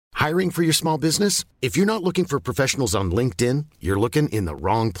Hiring for your small business? If you're not looking for professionals on LinkedIn, you're looking in the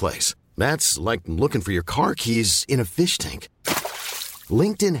wrong place. That's like looking for your car keys in a fish tank.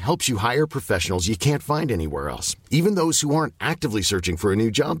 LinkedIn helps you hire professionals you can't find anywhere else, even those who aren't actively searching for a new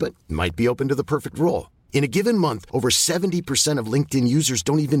job but might be open to the perfect role. In a given month, over 70% of LinkedIn users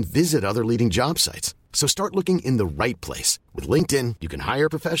don't even visit other leading job sites. So start looking in the right place. With LinkedIn, you can hire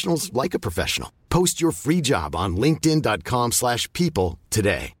professionals like a professional. Post your free job on linkedin.com/people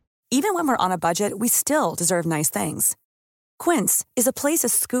today. Even when we're on a budget, we still deserve nice things. Quince is a place to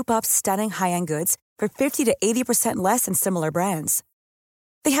scoop up stunning high-end goods for 50 to 80% less than similar brands.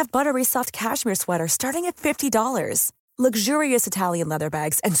 They have buttery soft cashmere sweaters starting at $50, luxurious Italian leather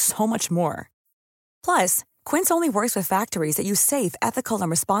bags, and so much more. Plus, Quince only works with factories that use safe, ethical, and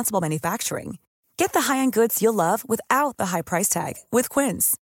responsible manufacturing. Get the high-end goods you'll love without the high price tag with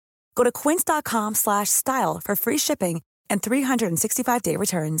Quince. Go to quince.com/style for free shipping and 365-day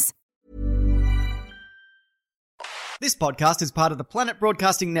returns. This podcast is part of the Planet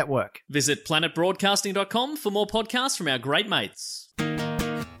Broadcasting Network. Visit planetbroadcasting.com for more podcasts from our great mates.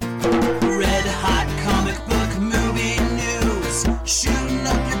 Red hot comic book movie news, shooting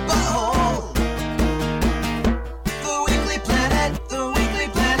up your butthole. The Weekly Planet, the Weekly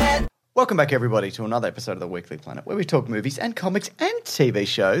Planet. Welcome back, everybody, to another episode of the Weekly Planet, where we talk movies and comics and TV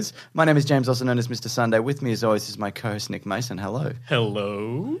shows. My name is James, also known as Mr. Sunday. With me, as always, is my co-host, Nick Mason. Hello.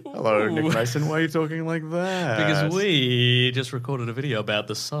 Hello. Hello, Nick Mason. Why are you talking like that? Because we just recorded a video about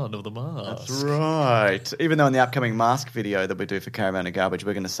the son of the mask. That's right. Even though in the upcoming Mask video that we do for Caravan of Garbage,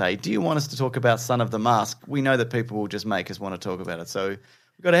 we're going to say, do you want us to talk about Son of the Mask? We know that people will just make us want to talk about it, so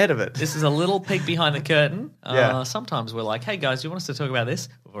we got ahead of it. This is a little peek behind the curtain. Yeah. Sometimes we're like, hey guys, do you want us to talk about this?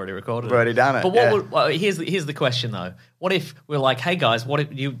 We've already recorded it. We've already done it, But yeah. here's the question though. What if we're like, hey guys, do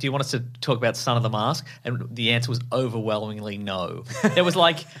you want us to talk about Son of the Mask? And the answer was overwhelmingly no. There was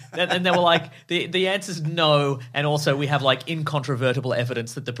like, and they were like, the answer's no, and also we have like incontrovertible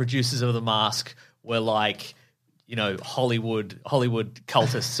evidence that the producers of The Mask were like, you know, Hollywood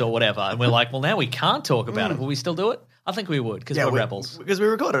cultists or whatever. And we're like, well, now we can't talk about it. Will we still do it? I think we would, because we're rebels. Because we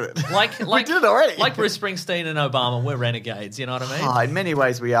recorded it. Like we did it already. Like Bruce Springsteen and Obama, we're renegades, you know what I mean? Oh, in many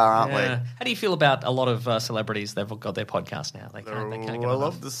ways we are, aren't we? How do you feel about a lot of celebrities? They've got their podcast now. They can't get I enough.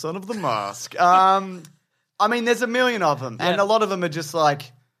 love the Son of the Mask. I mean, there's a million of them, and a lot of them are just like,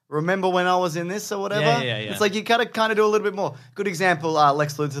 remember when I was in this or whatever? Yeah. It's like you gotta kind of do a little bit more. Good example,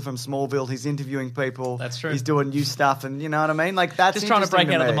 Lex Luthor from Smallville. He's interviewing people. That's true. He's doing new stuff, and you know what I mean? Like that's Just trying to break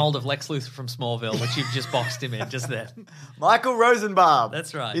interesting out of the me. mold of Lex Luthor from Smallville, which you've just boxed him in just there. Michael Rosenbaum.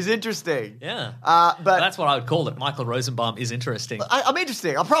 That's right. He's interesting. Yeah. But That's what I would call it. Michael Rosenbaum is interesting. I'm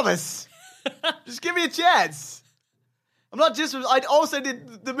interesting. I promise. Just give me a chance. I'm not just. I also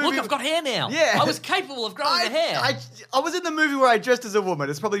did the movie. Look, I've got hair now. Yeah. I was capable of growing the hair. I was in the movie where I dressed as a woman.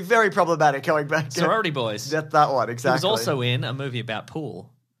 It's probably very problematic going back. Sorority Boys. That one, He exactly. was also in a movie about pool,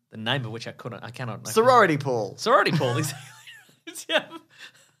 the name of which I cannot. Sorority Pool. Sorority Pool. Exactly. Yeah.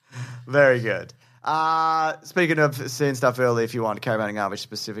 Very good. Speaking of seeing stuff early, if you want, Caravan and Garbage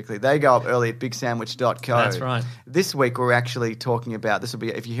specifically, they go up early at bigsandwich.co. That's right. This week we're actually talking about, this will be,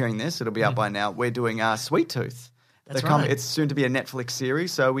 if you're hearing this, it'll be out by now, we're doing Sweet Tooth. That's right. It's soon to be a Netflix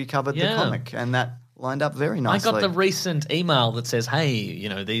series, so we covered the comic, and that lined up very nicely. I got the recent email that says, "Hey, you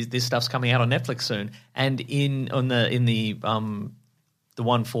know, this stuff's coming out on Netflix soon." And in the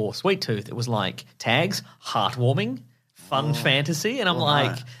one for Sweet Tooth, it was like tags, heartwarming, fun fantasy, and I'm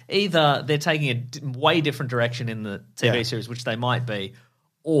like, either they're taking a way different direction in the TV series, which they might be,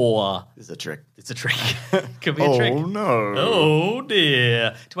 or It's a trick. it's a trick. Could be a trick. Oh, no. Oh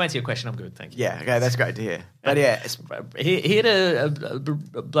dear. To answer your question, I'm good, thank you. Yeah, okay, that's great to hear. But yeah, Here to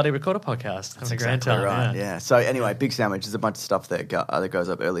bloody record a podcast. That's exactly a grand time. right. Yeah. So anyway, Big Sandwich. There's a bunch of stuff that goes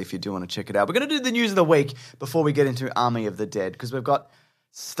up early if you do want to check it out. We're going to do the news of the week before we get into Army of the Dead, because we've got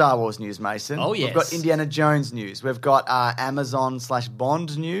Star Wars news, Mason. Oh, yes. We've got Indiana Jones news. We've got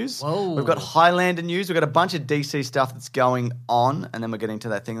Amazon/Bond news. Whoa. We've got Highlander news. We've got a bunch of DC stuff that's going on, and then we're getting to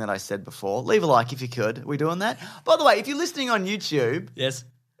that thing that I said before. Leave a like if you could. Are we doing that? By the way, if you're listening on YouTube, Yes.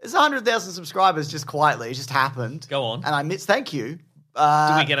 there's 100,000 subscribers just quietly. It just happened. Go on. And I miss. Thank you.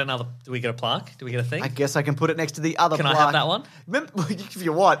 Do we get a plaque? Do we get a thing? I guess I can put it next to the other Can plaque. I have that one? Remember, if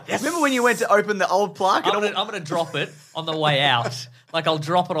you want. Yes. Remember when you went to open the old plaque? I'm gonna drop it on the way out. Like I'll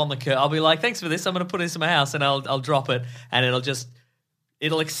drop it on the curb. I'll be like, "Thanks for this. I'm gonna put this in my house," and I'll drop it, and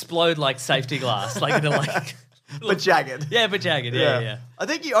it'll explode like safety glass. Like it'll like, but jagged. yeah, but jagged. Yeah. I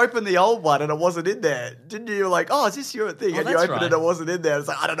think you opened the old one and it wasn't in there. Didn't you? You were like, oh, is this your thing? Oh, And you that's opened it right. and it wasn't in there. It's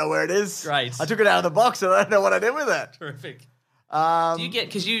like, I don't know where it is. Great. I took it out of the box and I don't know what I did with it. Terrific. Do you get,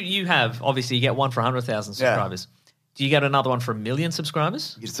 because you have, obviously you get one for 100,000 subscribers. Do you get another one for 1 million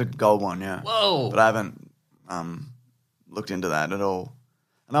subscribers? It's a gold one, yeah. Whoa. But I haven't looked into that at all.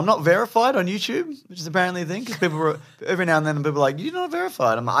 And I'm not verified on YouTube, which is apparently a thing, because every now and then people are like, you're not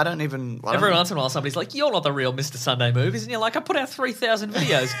verified. I don't even... Every once in a while somebody's like, you're not the real Mr. Sunday Movies. And you're like, I put out 3,000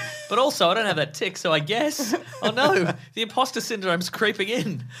 videos. But also, I don't have that tick, so I guess... Oh, no, the imposter syndrome's creeping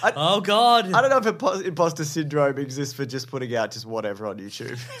in. Oh, God. I don't know if imposter syndrome exists for just putting out just whatever on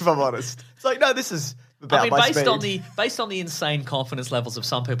YouTube, if I'm honest. It's like, no, this is about my speed. Based on the insane confidence levels of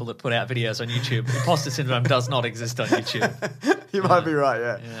some people that put out videos on YouTube, imposter syndrome does not exist on YouTube. You might be right,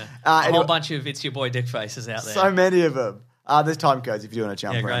 yeah. A whole bunch of It's Your Boy Dick faces out there. So many of them. There's time codes if you want to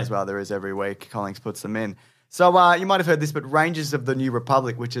jump around as well. There is every week. Collings puts them in. So you might have heard this, but Rangers of the New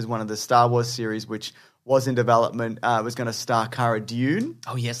Republic, which is one of the Star Wars series, which was in development, was going to star Cara Dune.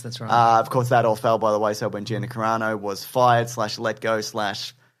 Oh, yes, that's right. Of course, that all fell by the wayside when Gina Carano was fired / let go /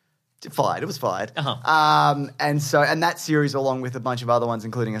 fired. It was fired. And that series, along with a bunch of other ones,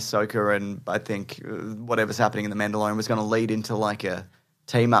 including Ahsoka and I think whatever's happening in The Mandalorian, was going to lead into like a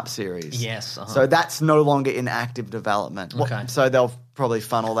team-up series. Yes. So that's no longer in active development. Okay. So they'll probably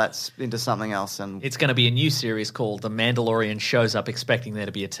funnel that into something else. And it's going to be a new series called The Mandalorian shows up expecting there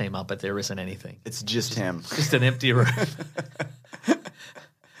to be a team-up, but there isn't anything. It's just him. Just an empty room. And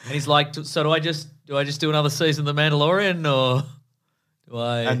he's like, so do I just do another season of The Mandalorian, or...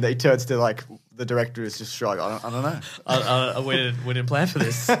 And he turns to like the director is just shrug. I don't know. We didn't plan for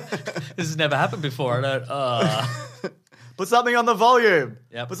this. This has never happened before. I don't. Put something on the volume.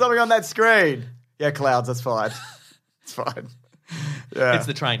 Yep. Put something on that screen. Yeah, clouds. That's fine. It's fine. Yeah. It's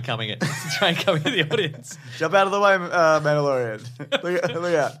the train coming. It's the train coming to the audience. Jump out of the way, Mandalorian.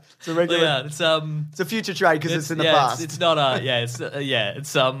 look out. It's a regular. Yeah, it's a future train because it's in the past. It's not a. Yeah, it's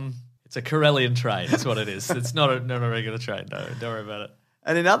a Corellian train. That's what it is. It's not a regular train. No, don't worry about it.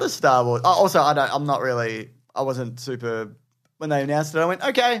 And in other Star Wars, also I wasn't super when they announced it. I went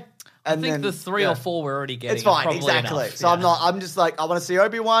okay. And I think the 3 or 4 we're already getting. It's fine, probably exactly. Enough. So I'm just like I want to see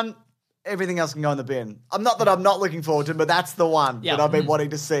Obi-Wan. Everything else can go in the bin. I'm not looking forward to, but that's the one that I've been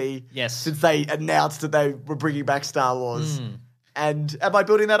wanting to see. Yes. Since they announced that they were bringing back Star Wars. And am I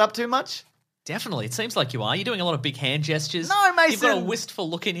building that up too much? Definitely. It seems like you are. You're doing a lot of big hand gestures. No, Mason. You've got a wistful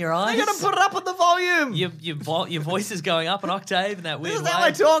look in your eyes. You got to put it up on the volume. Your voice is going up an octave in that weird way. This is how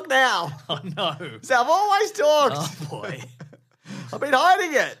I talk now. Oh, no. This is how I've always talked. Oh, boy. I've been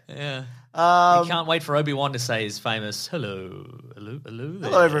hiding it. Yeah. You can't wait for Obi-Wan to say his famous, hello there.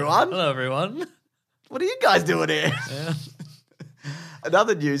 Hello, everyone. Hello, everyone. What are you guys doing here? Yeah.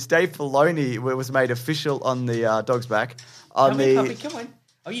 Another news, Dave Filoni was made official on the Dog's Back. Come on.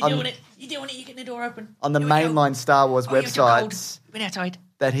 Oh, you're doing it. You're doing it. You're getting the door open. On the mainline Star Wars websites. Went outside.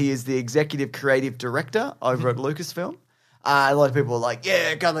 That he is the executive creative director over at Lucasfilm. A lot of people are like,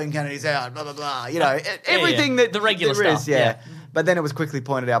 yeah, Kathleen Kennedy's out, blah, blah, blah. You know, everything that the regular there stuff. is, yeah. But then it was quickly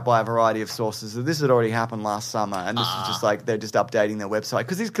pointed out by a variety of sources that this had already happened last summer. And this is just like they're just updating their website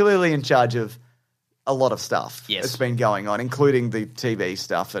because he's clearly in charge of a lot of stuff that's been going on, including the TV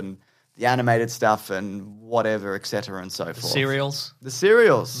stuff and the animated stuff and whatever, et cetera, and so forth. The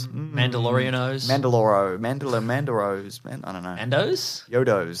cereals. Mandalorianos. Mandalos. I don't know. Mandos?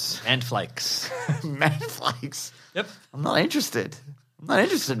 Yodos. Mandflakes. Mandflakes. Yep. I'm not interested,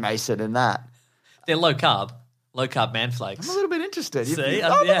 Mason, in that. They're low carb. Low carb Mandflakes. I'm a little bit interested. See?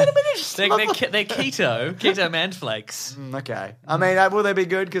 I'm a little bit interested. They're keto Mandflakes. Okay. I mean, will they be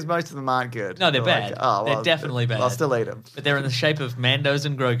good? Because most of them aren't good. No, they're bad. They're definitely bad. I'll still eat them. But they're in the shape of Mandos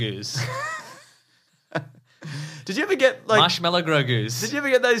and Grogus. Did you ever get Marshmallow Grogus? Did you ever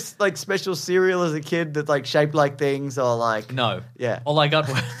get those special cereal as a kid that shaped like things or like? No. Yeah. All I got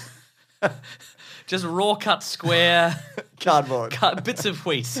were just raw cut square cardboard bits of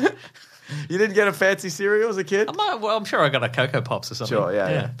wheat. You didn't get a fancy cereal as a kid? I'm sure I got a Cocoa Pops or something. Sure,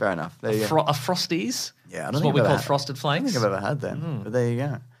 yeah. Fair enough. There you go. A Frosties. Yeah, that's what we call Frosted Flakes. I don't think I've ever had them, but there you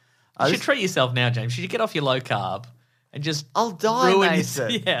go. You should treat yourself now, James. You should get off your low carb and just I'll die,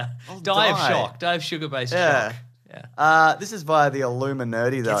 Mason. I'll die of shock. Die of sugar-based shock. Yeah. This is via the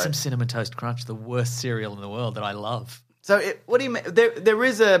Illuminati, though. Get some Cinnamon Toast Crunch, the worst cereal in the world that I love. So, what do you mean? There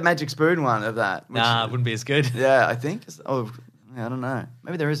is a Magic Spoon one of that. Which, it wouldn't be as good. Yeah, I think. I don't know.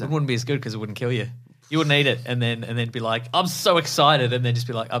 Maybe there isn't. It wouldn't be as good because it wouldn't kill you. You wouldn't eat it and then be like, I'm so excited, and then just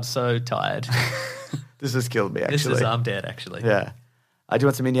be like, I'm so tired. This has killed me, actually. I'm dead, actually. Yeah. Do you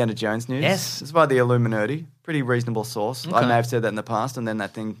want some Indiana Jones news? Yes. It's by the Illuminati. Pretty reasonable source. Okay. I may have said that in the past, and then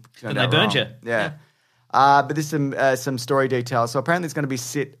that thing turned out burned wrong. you. Yeah. But there's some story details. So apparently it's going to be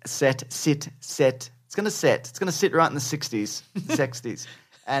set. It's going to set. It's going to sit right in the 60s. The 60s.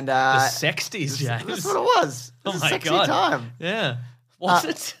 And, the 60s, James. That's what it was. It was a sexy time. Yeah. Was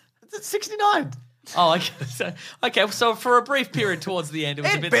it? It's 69. Oh, okay. So for a brief period towards the end, it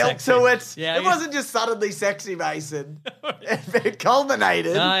was a bit built sexy. to it. Yeah, It wasn't just suddenly sexy, Mason. It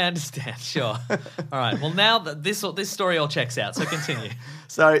culminated. I understand. Sure. All right. Well, now that this story all checks out, so continue.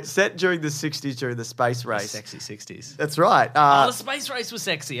 So set during the 60s, during the space race. Sexy 60s. That's right. The space race was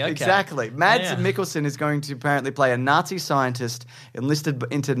sexy. Okay. Exactly. Mads Mikkelsen is going to apparently play a Nazi scientist enlisted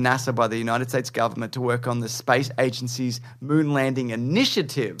into NASA by the United States government to work on the space agency's moon landing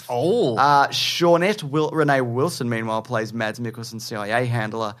initiative. Oh. Shawnette Renee Wilson, meanwhile, plays Mads Mikkelsen's CIA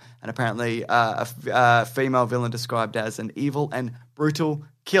handler, and apparently a female villain described as an evil and brutal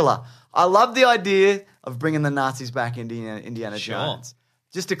killer. I love the idea of bringing the Nazis back into Indiana Jones.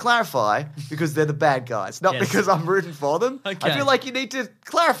 Just to clarify, because they're the bad guys, not because I'm rooting for them. Okay. I feel like you need to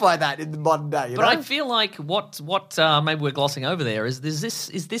clarify that in the modern day. You know? I feel like what maybe we're glossing over there is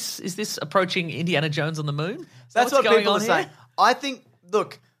this approaching Indiana Jones on the moon? That's what people are saying. I think,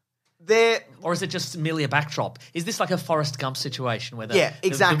 look, or is it just merely a backdrop? Is this like a Forrest Gump situation where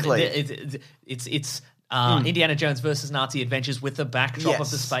exactly. It's Indiana Jones versus Nazi adventures with the backdrop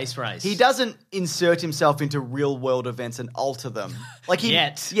of the space race. He doesn't insert himself into real world events and alter them.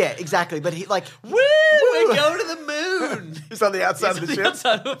 Yet. Yeah, exactly. But he we're going to the moon. He's on the outside of the ship.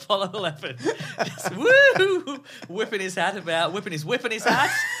 Outside of Apollo 11. Just, woo! Whipping his hat about, whipping his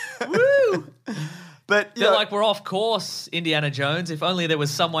hat. Woo! But they're like, we're off course, Indiana Jones. If only there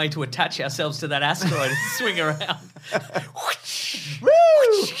was some way to attach ourselves to that asteroid and swing around. Woo!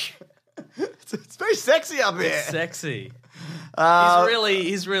 It's very sexy up here. It's sexy.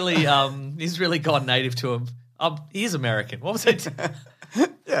 He's really gone native to him. He is American. What was it?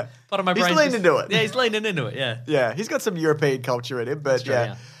 Yeah. Part of my brain. He's leaning into it. Yeah, he's leaning into it, yeah. Yeah, he's got some European culture in him, but true,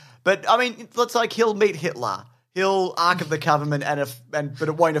 yeah. But, I mean, it's like he'll meet Hitler. He'll Ark of the Covenant, but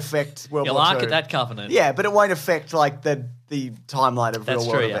it won't affect World War II. He'll Ark at that Covenant. Yeah, but it won't affect, like, the timeline of real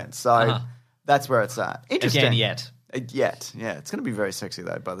world events. So that's where it's at. Interesting. Again, yet. Yeah. It's going to be very sexy,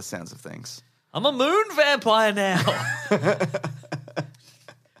 though, by the sounds of things. I'm a moon vampire now.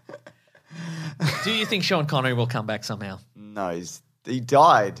 Do you think Sean Connery will come back somehow? No, he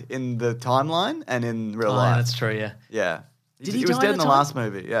died in the timeline and in real life. That's true, yeah. Yeah. Did he was die dead in in the the time? last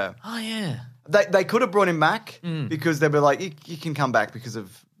movie, yeah. Oh, yeah. They could have brought him back because they were like, you can come back because of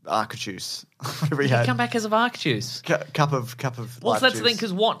Arcajuice. He come back as of Arcajuice. Cup of Well, life that's juice. the thing,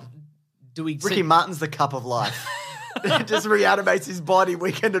 because what do we... Ricky Martin's the cup of life. It just reanimates his body,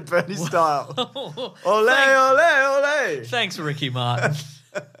 Weekend at Bernie's style. Ole, ole, ole. Thanks, Ricky Martin.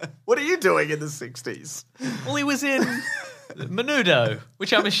 What are you doing in the 60s? Well, he was in Menudo,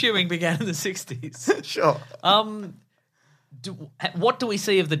 which I'm assuming began in the 60s. Sure. What do we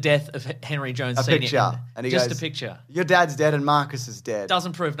see of the death of Henry Jones A Sr.? picture. And he just goes, a picture. Your dad's dead and Marcus is dead.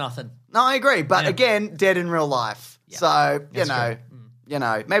 Doesn't prove nothing. No, I agree. But again, dead in real life. Yeah. So, That's true.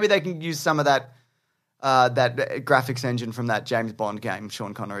 Maybe they can use some of that graphics engine from that James Bond game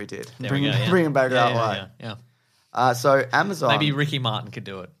Sean Connery did. Bring him back that way. Yeah. So Amazon. Maybe Ricky Martin could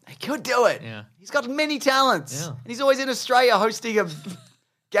do it. He could do it. Yeah. He's got many talents. Yeah. And he's always in Australia hosting a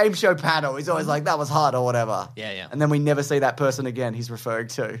game show panel. He's always like, that was hard or whatever. Yeah. And then we never see that person again he's referring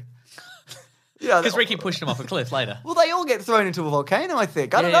to. Because Ricky pushed him off a cliff later. Well, they all get thrown into a volcano, I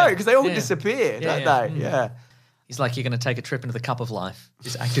think. I don't know, because they all disappear, don't they? Yeah. He's like, you're going to take a trip into the cup of life,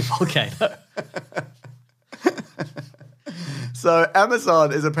 this active volcano. So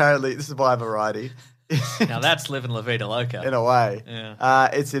Amazon is apparently, this is by Variety. Now that's living La Vida Loca. In a way. Yeah.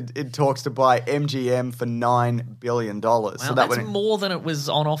 It's in talks to buy MGM for $9 billion. Wow, so that's more than it was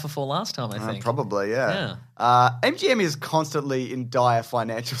on offer for last time, I think. Probably, yeah. MGM is constantly in dire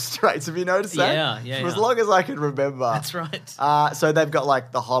financial straits. Have you noticed that? Yeah. For as long as I can remember. That's right. So they've got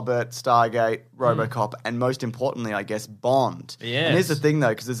like The Hobbit, Stargate, RoboCop, and most importantly, I guess, Bond. Yes. And here's the thing, though,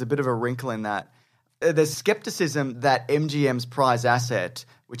 because there's a bit of a wrinkle in that. There's skepticism that MGM's prize asset,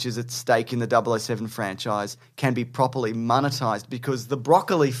 which is at stake in the 007 franchise, can be properly monetized because the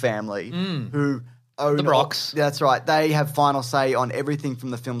Broccoli family, who own the Brocks. That's right. They have final say on everything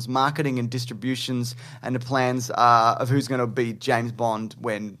from the film's marketing and distributions and the plans of who's going to be James Bond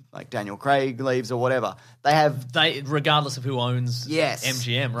when like Daniel Craig leaves or whatever. They regardless of who owns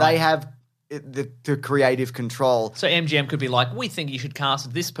MGM, right? They have the creative control. So MGM could be like, we think you should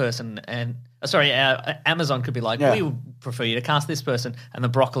cast this person, and Amazon could be like, we would prefer you to cast this person, and the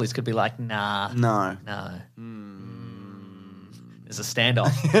Broccolis could be like, nah. No. There's a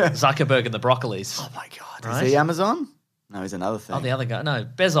standoff. Zuckerberg and the Broccolis. Oh my God. Right? Is he Amazon? No, he's another thing. Oh, the other guy. No,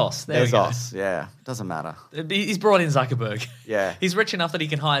 Bezos. There we go. Yeah. Doesn't matter. He's brought in Zuckerberg. Yeah. He's rich enough that he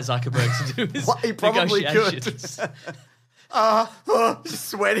can hire Zuckerberg to do his He probably negotiations. Just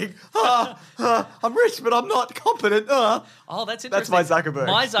sweating. I'm rich, but I'm not competent. Oh, that's interesting. That's my Zuckerberg.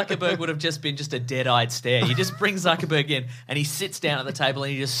 My Zuckerberg would have just been just a dead-eyed stare. You just bring Zuckerberg in, and he sits down at the table,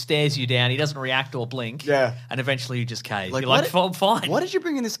 and he just stares you down. He doesn't react or blink. Yeah. And eventually you just cave. Like, You're like, fine. Why did you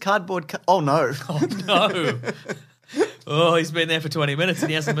bring in this cardboard? Oh, no. Oh, no. Oh, he's been there for 20 minutes, and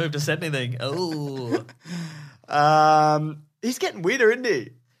he hasn't moved or said anything. Oh. He's getting weirder, isn't he?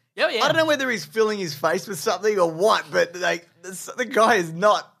 Yeah, yeah. I don't know whether he's filling his face with something or what, but like the guy is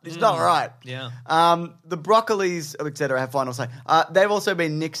not. He's not right. Yeah. The Broccolis, etc., have final say. They've also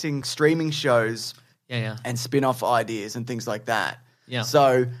been nixing streaming shows. Yeah. And spin-off ideas and things like that. Yeah.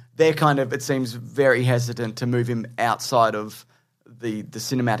 So they're kind of, it seems, very hesitant to move him outside of the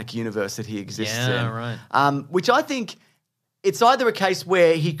cinematic universe that he exists in. Yeah, right. Which I think it's either a case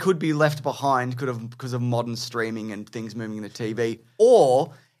where he could be left behind because of modern streaming and things moving in the TV,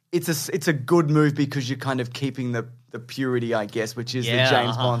 or it's a good move because you're kind of keeping the purity, I guess, which is the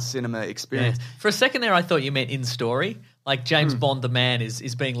James Bond cinema experience. Yeah. For a second there, I thought you meant in story. Like James Bond, the man,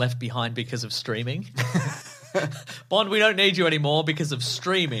 is being left behind because of streaming. Bond, we don't need you anymore because of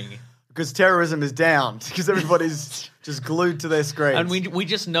streaming. Because terrorism is down, because everybody's just glued to their screens. And we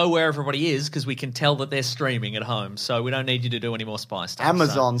just know where everybody is because we can tell that they're streaming at home, so we don't need you to do any more spy stuff.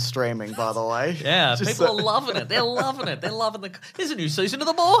 Amazon streaming, by the way. Yeah, people are loving it. They're loving it. They're loving there's a new season of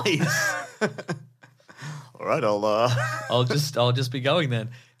The Boys. All right, I'll just be going then.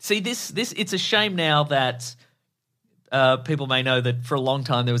 See, this it's a shame now that people may know that for a long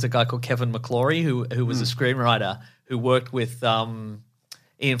time there was a guy called Kevin McClory who was a screenwriter who worked with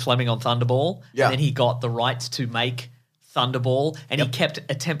Ian Fleming on Thunderball, and then he got the rights to make Thunderball, and he kept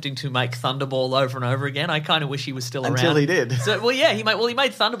attempting to make Thunderball over and over again. I kind of wish he was still around. Until he did. So, he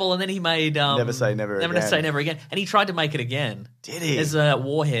made Thunderball, and then he made Never Say Never Again. Never Say Never Again, and he tried to make it again. Did he? As a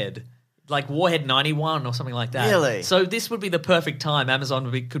Warhead. Like Warhead 91 or something like that. Really? So this would be the perfect time.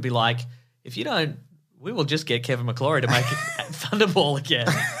 Amazon could be like, if you don't, we will just get Kevin McClory to make Thunderball again.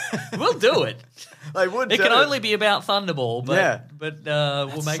 We'll do it. They would. It can only be about Thunderball, but we'll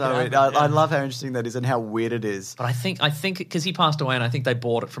make it happen. I love how interesting that is and how weird it is. But I think because he passed away, and I think they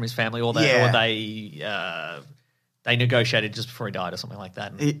bought it from his family, or they negotiated just before he died or something like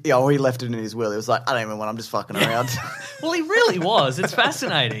that. He left it in his will. He was like, I don't even want. I'm just fucking around. Well, he really was. It's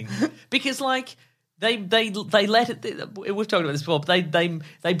fascinating because like. They let it. We've talked about this before. But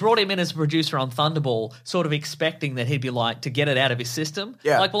they brought him in as a producer on Thunderball, sort of expecting that he'd be like to get it out of his system.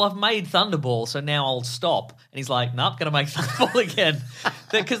 Yeah. Like, well, I've made Thunderball, so now I'll stop. And he's like, nope, going to make Thunderball again,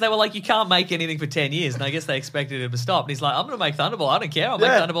 because they were like, you can't make anything for 10 years, and I guess they expected him to stop. And he's like, I'm going to make Thunderball. I don't care. I'll make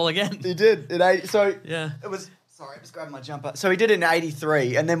Thunderball again. He did. It was. Sorry, I was grabbing my jumper. So he did it in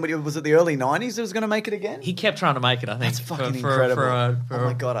 83, and then was it the early 90s he was going to make it again? He kept trying to make it, I think. That's fucking incredible. Oh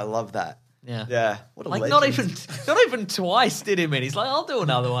my God, I love that. Yeah. What a like legend. not even twice did him in. He's like, I'll do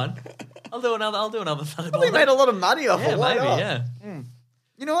another one. I'll do another Thunderball. Well, he made a lot of money off it. Why maybe, not? yeah.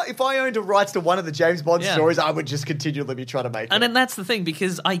 You know what? If I owned the rights to one of the James Bond stories, I would just continually be trying to make it. And then that's the thing,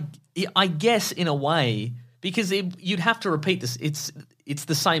 because I guess in a way, because you'd have to repeat this. It's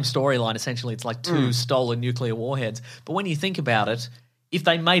the same storyline essentially. It's like two stolen nuclear warheads. But when you think about it, if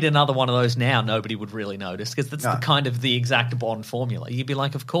they made another one of those now, nobody would really notice, because that's the exact Bond formula. You'd be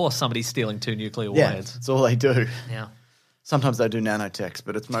like, of course, somebody's stealing two nuclear warheads. That's all they do. Yeah. Sometimes they do nanotechs,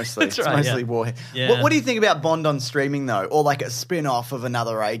 but it's mostly warhead. Yeah. What do you think about Bond on streaming though, or like a spin-off of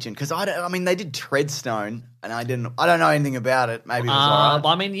another agent? Because they did Treadstone, and I don't know anything about it. Maybe it was all right.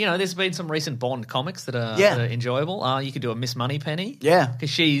 I mean, there's been some recent Bond comics that are enjoyable. You could do a Miss Moneypenny. Yeah, because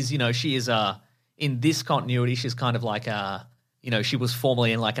she is in this continuity, she's kind of like she was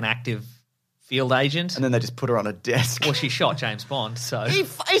formerly in like an active field agent. And then they just put her on a desk. Well, she shot James Bond, so...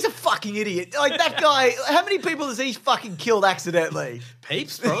 He's a fucking idiot. Like, that guy, how many people has he fucking killed accidentally?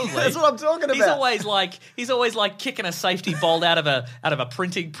 Peeps, probably. That's what I'm talking about. He's always like kicking a safety bolt out of a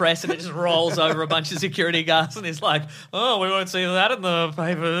printing press, and it just rolls over a bunch of security guards, and he's like, oh, we won't see that in the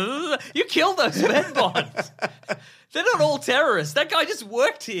paper. You killed those men, Bond. They're not all terrorists. That guy just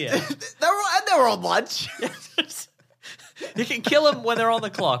worked here. they were on lunch. You can kill them when they're on the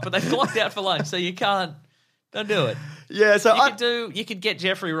clock, but they've clocked out for lunch, so you can't. Don't do it. Yeah, so you could get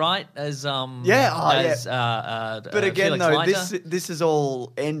Jeffrey Wright as but again, Felix though, Leiter. this is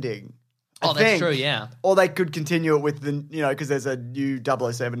all ending. Oh, that's true. Yeah. Or they could continue it with because there's a new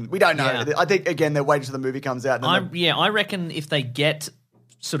 007. We don't know. Yeah. I think again they're waiting till the movie comes out. I reckon if they get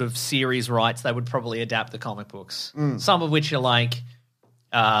sort of series rights, they would probably adapt the comic books. Some of which are like.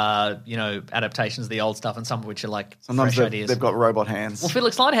 Adaptations of the old stuff, and some of which are like sometimes fresh ideas. They've got robot hands. Well,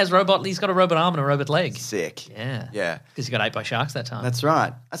 Felix Leiter has he's got a robot arm and a robot leg. Sick. Yeah. Yeah. Because he got ate by sharks that time. That's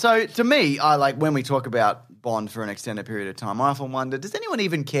right. So to me, I like when we talk about Bond for an extended period of time. I often wonder, does anyone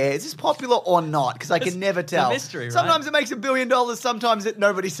even care? Is this popular or not? Because I can never tell. a mystery, right? Sometimes it makes $1 billion. Sometimes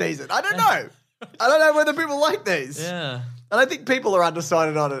nobody sees it. I don't know. I don't know whether people like these. Yeah. And I think people are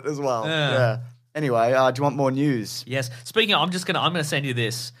undecided on it as well. Yeah. Anyway, do you want more news? Yes. Speaking of, I'm gonna send you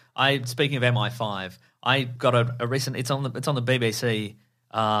this. Speaking of MI5, I got a recent. It's on the BBC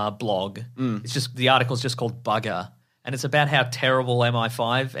blog. It's just the article's just called Bugger, and it's about how terrible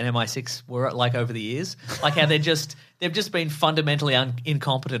MI5 and MI6 were like over the years. Like how they've just been fundamentally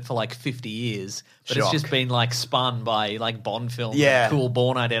incompetent for like 50 years, but it's just been like spun by like Bond films, and cool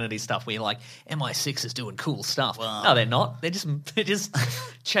Bourne Identity stuff. Where you're like MI6 is doing cool stuff. No, they're not. They're just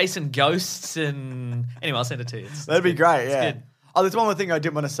chasing ghosts and anyway, I'll send it to you. That'd be great. Yeah. Good. Oh, there's one more thing I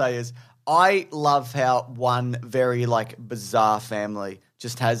did want to say is I love how one very like bizarre family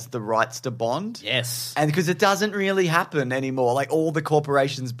just has the rights to Bond. Yes. And because it doesn't really happen anymore. Like all the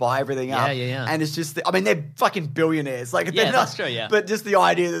corporations buy everything up. Yeah. And it's just, they're fucking billionaires. Like, they're not, that's true, yeah. But just the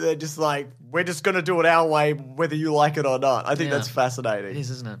idea that they're just like, we're just going to do it our way, whether you like it or not. I think that's fascinating. It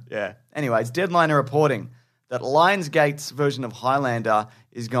is, isn't it? Yeah. Anyways, Deadline are reporting that Lionsgate's version of Highlander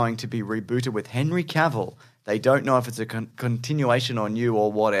is going to be rebooted with Henry Cavill. They don't know if it's a continuation or new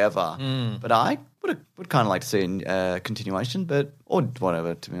or whatever. But I would kind of like to see a continuation, or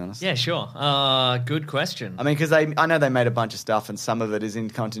whatever, to be honest. Yeah, sure. Good question. I mean, because I know they made a bunch of stuff, and some of it is in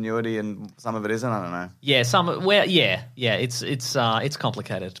continuity, and some of it isn't. I don't know. Yeah, it's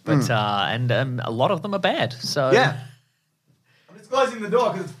complicated, but and a lot of them are bad. So Yeah. I'm just closing the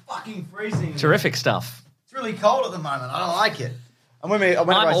door because it's fucking freezing. terrific stuff. It's really cold at the moment. I don't like it. I'm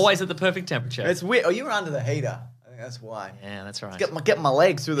always at the perfect temperature. It's weird. Oh, you were under the heater. I think that's why. Yeah, that's right. Get my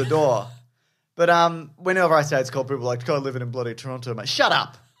legs through the door. But whenever I say it's cold, people are like, "God, living in bloody Toronto, mate." Shut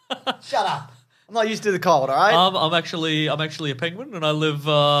up. Shut up. I'm not used to the cold. All right. I'm actually a penguin, and I live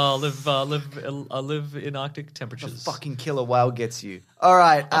in Arctic temperatures. The fucking killer whale gets you. All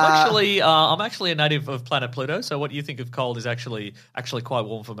right. I'm actually a native of planet Pluto, so what you think of cold is actually quite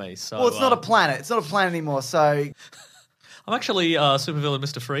warm for me. So well, it's not a planet. It's not a planet anymore. So I'm actually supervillain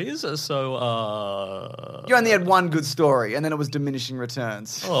Mr. Freeze. So you only had one good story, and then it was diminishing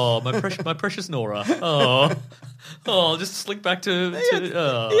returns. Oh, my precious Nora. Just slink back to.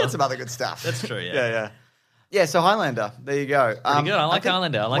 He had some other good stuff. That's true. Yeah. Yeah, so Highlander. There you go. Pretty good. I like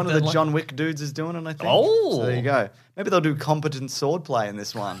Highlander. I like one of the John Wick dudes is doing it, I think. Oh. So there you go. Maybe they'll do competent swordplay in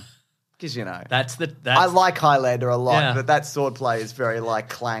this one. Because, That's I like Highlander a lot, Yeah. but that swordplay is very like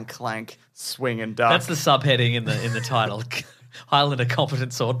clank, clank, swing and duck. That's the subheading in the title. Highlander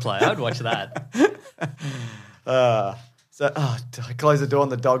competent swordplay. I would watch that. I close the door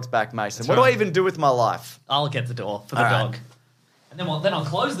and the dog's back, Mason. What do I even do with my life? I'll get the door for the All right. dog, and then I'll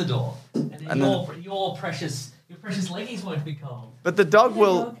close the door, and then your precious leggies won't be cold. But the dog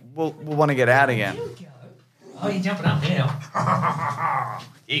will want to get out again. Here we go. Oh, you're jumping up now.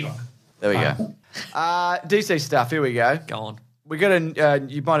 Here you go. There we go. DC stuff. Here we go. Go on. We got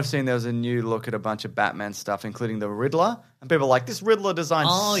you might have seen there was a new look at a bunch of Batman stuff, including the Riddler. And people are like, this Riddler design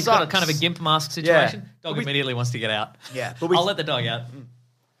Oh, he's sucks. got a kind of a gimp mask situation. Yeah. Dog immediately wants to get out. Yeah. I'll let the dog out.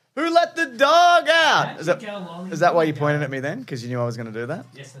 Who let the dog out? How'd you go, Lolly? Is that why you pointed at me then? Because you knew I was going to do that?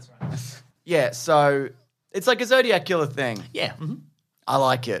 Yes, that's right. Yeah, so it's like a Zodiac Killer thing. Yeah. I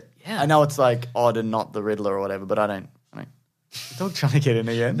like it. Yeah. I know it's like odd and not the Riddler or whatever, but I don't. The dog trying to get in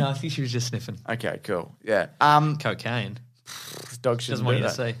again? No, I think she was just sniffing. Okay, cool. Yeah. Cocaine. This dog shouldn't Doesn't want do you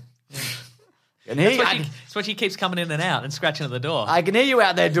to that. see. Can That's why she keeps coming in and out and scratching at the door. I can hear you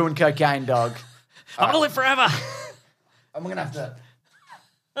out there doing cocaine, dog. I'm going to live forever. I'm going to have to...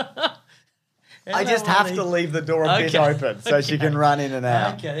 I just have to leave the door a bit Okay. open so she can run in and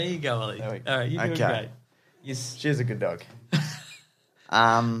out. Okay, there you go, Ollie. There we go. All right, you're doing Okay. great. Yes. She's a good dog.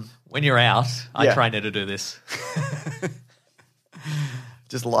 When you're out, I Yeah. train her to do this.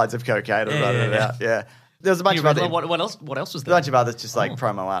 Just loads of cocaine and Yeah, running it yeah. out. Yeah. There's a bunch You of other... Riddler, what else was A there? bunch of others just like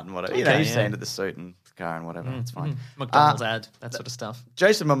promo art and whatever. Okay, You've yeah. seen it, the suit and car and whatever. It's fine. McDonald's ad, that sort of stuff.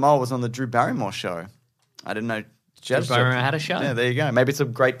 Jason Momoa was on the Drew Barrymore show. I didn't know. Drew Barrymore had a show? Yeah, there you go. Maybe it's a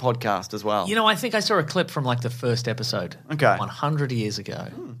great podcast as well. You know, I think I saw a clip from like the first episode. Okay. 100 years ago.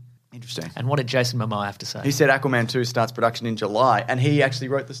 Interesting. And what did Jason Momoa have to say? He said Aquaman 2 starts production in July, and he actually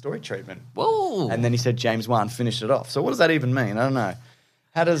wrote the story treatment. Whoa. And then he said James Wan finished it off. So what does that even mean? I don't know.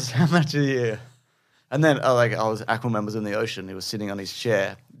 How much a year? And then, Aquaman was in the ocean. He was sitting on his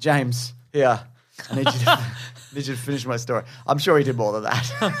chair. James, here, I need you to finish my story. I'm sure he did more than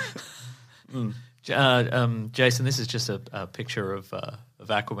that. Jason, this is just a picture of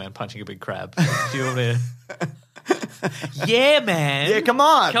Aquaman punching a big crab. Do you want me to... Yeah, man. Yeah, come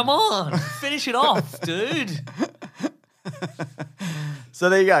on. Come on. Finish it off, dude. So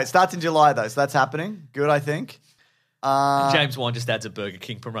there you go. It starts in July, though, so that's happening. Good, I think. James Wan just adds a Burger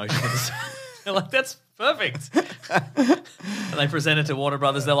King promotion. They're like, that's perfect. And they present it to Warner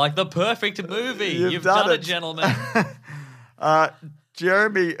Brothers. They're like, the perfect movie. You've done it, gentlemen.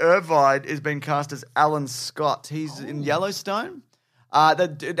 Jeremy Irvine has been cast as Alan Scott. He's in Yellowstone.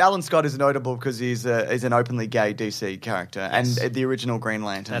 Alan Scott is notable because he's an openly gay DC character and the original Green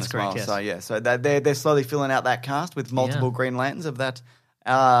Lantern as well. Correct, yes. So they're slowly filling out that cast with multiple Green Lanterns of that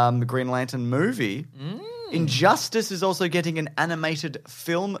Green Lantern movie. Injustice is also getting an animated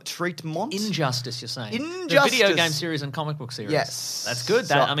film treatment. Injustice, you're saying? Injustice. The video game series and comic book series. Yes. That's good.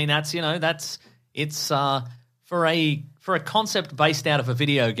 It's for a concept based out of a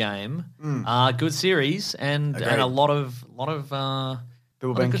video game, good series and a lot of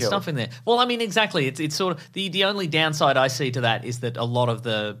people being good killed. stuff in there. Well, I mean, exactly. It's sort of the only downside I see to that is that a lot of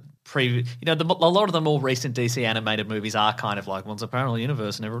the a lot of the more recent DC animated movies are kind of like, well, it's a parallel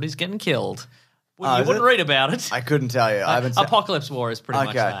universe and everybody's getting killed. Well, you wouldn't read about it. I couldn't tell you. I haven't seen... Apocalypse War is pretty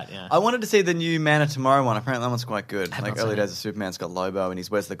much that, yeah. I wanted to see the new Man of Tomorrow one. Apparently that one's quite good. Like early seen days of Superman's got Lobo and he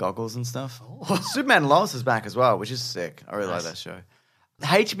wears the goggles and stuff. Superman Lois is back as well, which is sick. I really like that show.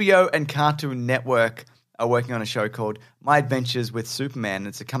 HBO and Cartoon Network are working on a show called My Adventures with Superman.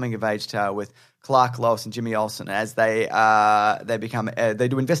 It's a coming-of-age tale with Clark, Lois, and Jimmy Olsen as they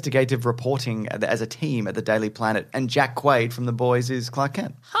do investigative reporting as a team at the Daily Planet. And Jack Quaid from The Boys is Clark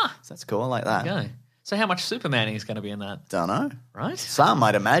Kent. Huh. So that's cool. I like that. Okay. So how much Supermaning is going to be in that? Don't know. Right? Some,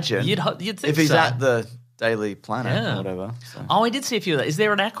 I'd imagine. You'd think if he's so. at the Daily Planet or whatever. So. Oh, I did see a few of that. Is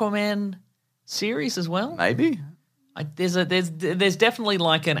there an Aquaman series as well? Maybe. There's definitely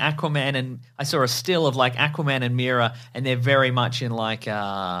like an Aquaman, and I saw a still of like Aquaman and Mira, and they're very much in like in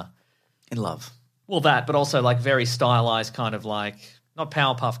love. Well, that, but also like very stylized, kind of like not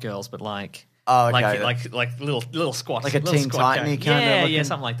Powerpuff Girls, but like like little squats, like a Teen Titany kind of. Yeah,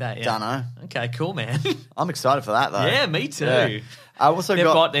 something like that. Yeah. Dunno. Okay, cool, man. I'm excited for that though. Yeah, me too. Yeah. I also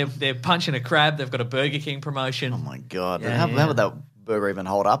they're punching a crab. They've got a Burger King promotion. Oh my god! Yeah, how would that burger even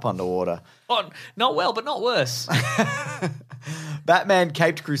hold up underwater? Oh, not well, but not worse. Batman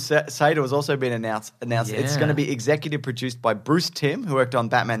Caped Crusader has also been announced. Yeah. It's going to be executive produced by Bruce Timm, who worked on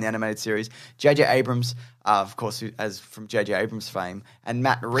Batman the Animated Series, J.J. Abrams, of course, as from J.J. Abrams fame, and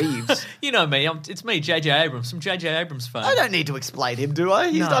Matt Reeves. You know me. It's me, J.J. Abrams, from J.J. Abrams fame. I don't need to explain him, do I?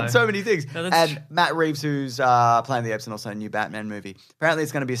 He's done so many things. No, and Matt Reeves, who's playing the Epps and also a new Batman movie. Apparently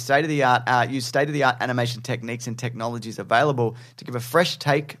it's going to be use state-of-the-art animation techniques and technologies available to give a fresh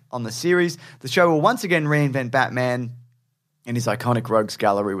take on the series. The show will once again reinvent Batman in his iconic rogues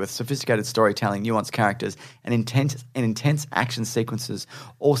gallery with sophisticated storytelling, nuanced characters, and intense action sequences,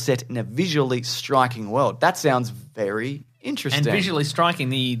 all set in a visually striking world. That sounds very interesting. And visually striking,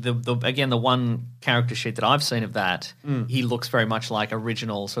 the one character sheet that I've seen of that, he looks very much like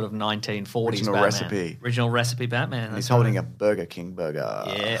original sort of 1940s Original Batman. recipe. Original recipe Batman. He's holding a Burger King burger.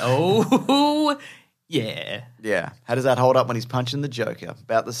 Yeah. Oh, yeah. Yeah. How does that hold up when he's punching the Joker?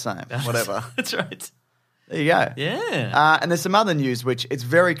 About the same. Whatever. That's right. There you go. Yeah. And there's some other news, which it's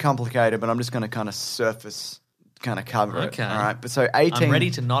very complicated, but I'm just going to kind of cover it. Okay. All right. But so A-Team. I'm ready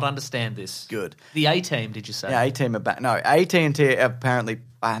to not understand this. Good. The A-Team, did you say? Yeah, A-Team are back. No, AT&T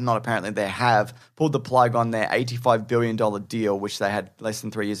they have pulled the plug on their $85 billion deal, which they had less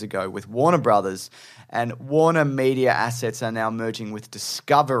than 3 years ago with Warner Brothers. And Warner Media assets are now merging with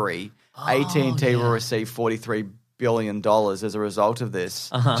Discovery. AT&T will receive $43 billion as a result of this.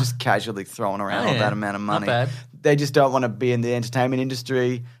 Just casually throwing around all that amount of money. Not bad. They just don't want to be in the entertainment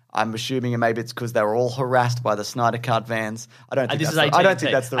industry. I'm assuming, and maybe it's because they were all harassed by the Snyder Cut vans. I don't think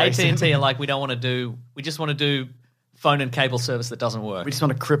that's the reason. AT&T are like, we just want to do phone and cable service that doesn't work. We just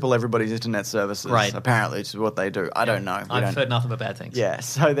want to cripple everybody's internet services. Right. Apparently, it's what they do. I don't know. I've heard nothing but bad things. Yeah,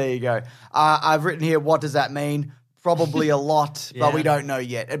 so there you go. I've written here, what does that mean? Probably a lot, but we don't know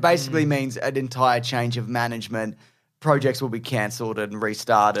yet. It basically means an entire change of management. Projects will be cancelled and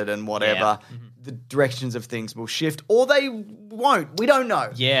restarted and whatever. Yeah. The directions of things will shift, or they won't. We don't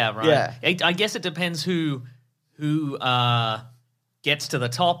know. Yeah, right. Yeah. I guess it depends who gets to the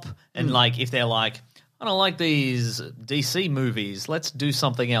top, and like if they're like, I don't like these DC movies, let's do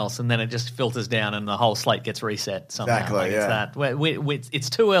something else, and then it just filters down and the whole slate gets reset somehow. Exactly, like it's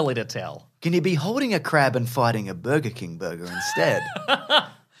too early to tell. Can you be holding a crab and fighting a Burger King burger instead?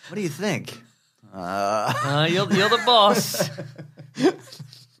 What do you think? You're the boss.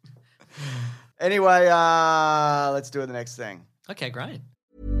 Anyway, let's do the next thing. Okay, great.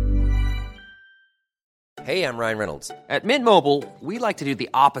 Hey, I'm Ryan Reynolds. At Mint Mobile, we like to do the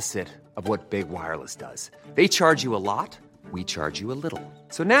opposite of what Big Wireless does. They charge you a lot, we charge you a little.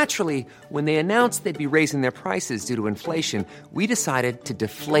 So naturally, when they announced they'd be raising their prices due to inflation, we decided to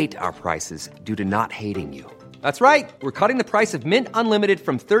deflate our prices due to not hating you. That's right. We're cutting the price of Mint Unlimited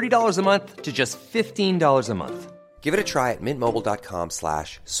from $30 a month to just $15 a month. Give it a try at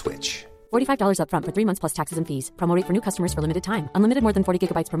mintmobile.com/switch. $45 up front for 3 months plus taxes and fees. Promo rate for new customers for limited time. Unlimited more than 40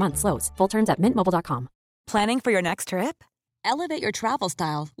 gigabytes per month. Slows full terms at mintmobile.com. Planning for your next trip? Elevate your travel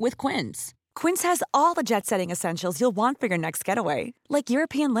style with Quince. Quince has all the jet-setting essentials you'll want for your next getaway, like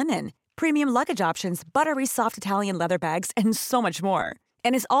European linen, premium luggage options, buttery soft Italian leather bags, and so much more.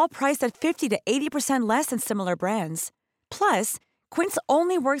 And is all priced at 50 to 80% less than similar brands. Plus, Quince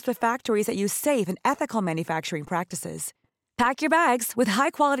only works with factories that use safe and ethical manufacturing practices. Pack your bags with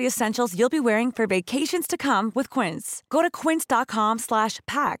high-quality essentials you'll be wearing for vacations to come with Quince. Go to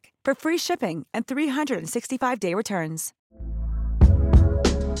quince.com/pack for free shipping and 365-day returns.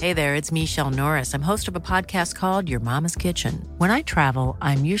 Hey there, it's Michelle Norris. I'm host of a podcast called Your Mama's Kitchen. When I travel,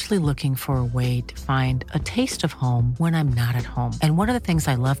 I'm usually looking for a way to find a taste of home when I'm not at home. And one of the things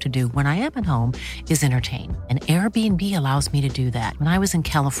I love to do when I am at home is entertain. And Airbnb allows me to do that. When I was in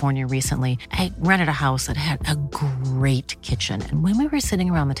California recently, I rented a house that had a great kitchen. And when we were sitting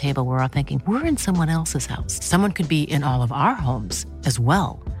around the table, we're all thinking, we're in someone else's house. Someone could be in all of our homes as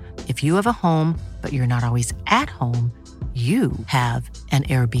well. If you have a home, but you're not always at home, you have an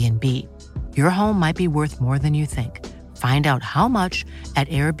Airbnb. Your home might be worth more than you think. Find out how much at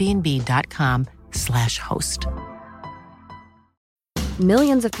airbnb.com/host.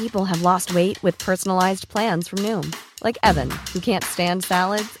 Millions of people have lost weight with personalized plans from Noom. Like Evan, who can't stand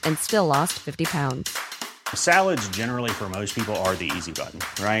salads and still lost 50 pounds. Salads generally for most people are the easy button,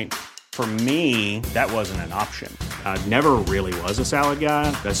 right? For me, that wasn't an option. I never really was a salad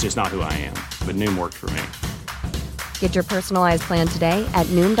guy. That's just not who I am. But Noom worked for me. Get your personalized plan today at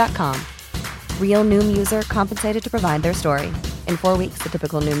Noom.com. Real Noom user compensated to provide their story. In 4 weeks, the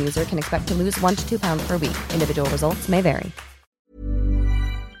typical Noom user can expect to lose 1 to 2 pounds per week. Individual results may vary.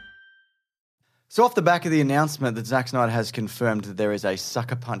 So off the back of the announcement that Zack Snyder has confirmed that there is a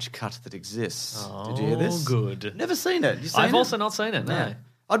Sucker Punch cut that exists. Did you hear this? Good. Never seen it. You seen I've it? also not seen it, no. Yeah.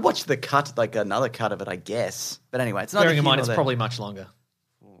 I'd watch the cut, like another cut of it, I guess. But anyway, it's not. Bearing in mind, it's probably much longer.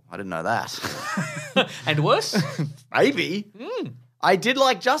 I didn't know that. And worse? Maybe. I did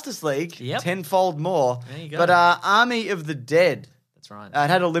like Justice League. Yep. Tenfold more. There you go. But Army of the Dead. That's right. It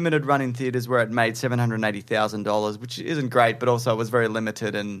had a limited run in theaters where it made $780,000, which isn't great, but also it was very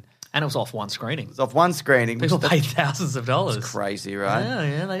limited and it was off one screening. it was off one screening. People paid thousands of dollars. It's crazy, right?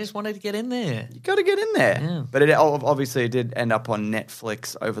 Yeah, they just wanted to get in there. You got to get in there. Yeah. But obviously it did end up on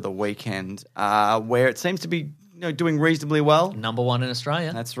Netflix over the weekend, where it seems to be doing reasonably well. Number one in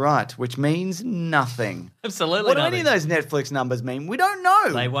Australia. That's right, which means nothing. Absolutely What nothing. do any of those Netflix numbers mean? We don't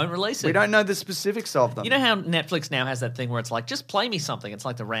know. They won't release it. We don't know the specifics of them. You know how Netflix now has that thing where it's like, just play me something. It's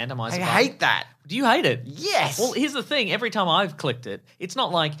like the randomizer. I button. hate that. Do you hate it? Yes. Well, here's the thing. Every time I've clicked it, it's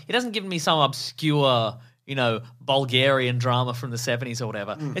not like, it hasn't given me some obscure, Bulgarian drama from the 70s or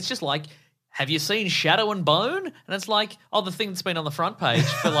whatever. It's just like, have you seen Shadow and Bone? And it's like, the thing that's been on the front page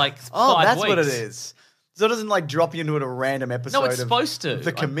for like 5 weeks. That's what it is. So it doesn't drop you into a random episode. No, it's supposed to.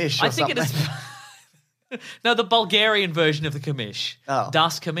 The Commish or I think something. it is. No, the Bulgarian version of the Commish. Oh.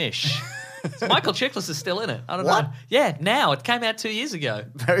 Das Commish. Michael Chiklis is still in it. I don't What? know. Yeah, now. It came out 2 years ago.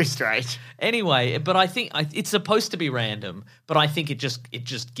 Very strange. Anyway, but I think it's supposed to be random, but I think it just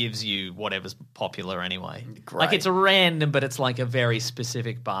gives you whatever's popular anyway. Great. Like it's a random, but it's like a very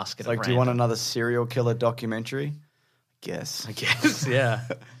specific basket It's of like, do you want another serial killer documentary? I guess, yeah.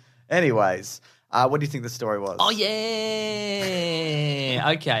 Anyways, what do you think the story was? Oh,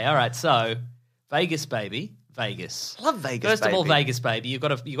 yeah. Okay, all right. So, Vegas, baby. Vegas. I love Vegas, First of all, baby. Vegas, baby. You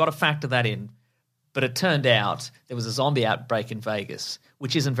got to factor that in. But it turned out there was a zombie outbreak in Vegas,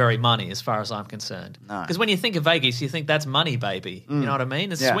 which isn't very money as far as I'm concerned. No. Because when you think of Vegas, you think that's money, baby. You know what I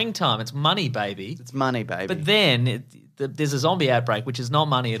mean? It's Yeah. swing time. It's money, baby. It's money, baby. But then there's a zombie outbreak, which is not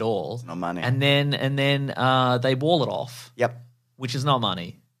money at all. It's not money. And then they wall it off. Yep. Which is not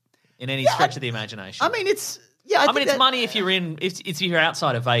money in any stretch of the imagination. I mean, it's I mean, think it's that- money if you're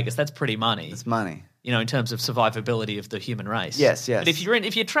outside of Vegas. That's pretty money. It's money. In terms of survivability of the human race. Yes, yes. But if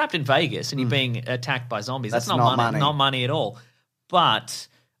you're trapped in Vegas and you're being attacked by zombies, that's That's not not money. money. Not money at all. But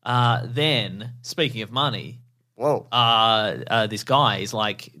then, speaking of money, Whoa. this guy is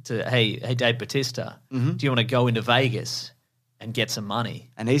like, hey, Dave Bautista, do you want to go into Vegas and get some money?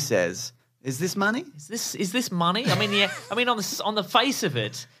 And he says, "Is this money? Is this money? I mean, yeah. I mean, on the face of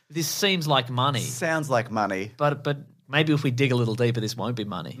it, this seems like money. Sounds like money." But maybe if we dig a little deeper, this won't be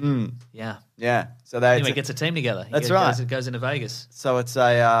money. Yeah. Yeah. So Anyway, gets a team together. That's right. It goes into Vegas. So it's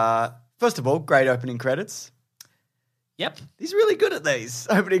a first of all, great opening credits. Yep. He's really good at these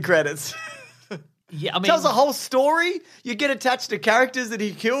opening credits. Yeah, I mean, tells a whole story. You get attached to characters that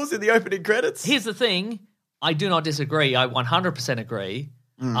he kills in the opening credits. Here's the thing. I do not disagree. I 100% agree.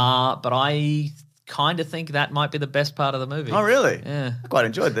 But I kind of think that might be the best part of the movie. Oh, really? Yeah. I quite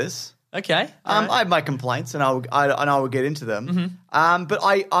enjoyed this. Okay. I have my complaints, and I will get into them. But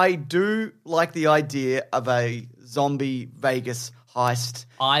I do like the idea of a zombie Vegas heist.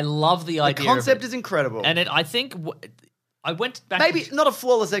 I love the idea. The concept is incredible. And I think I went back. Maybe not a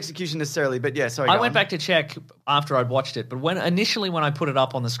flawless execution necessarily, but yeah, sorry. I went back to check after I'd watched it, but when I put it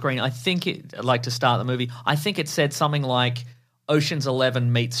up on the screen, I think to start the movie, I think it said something like Ocean's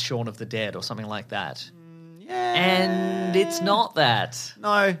 11 meets Shaun of the Dead or something like that. Yeah. And it's not that.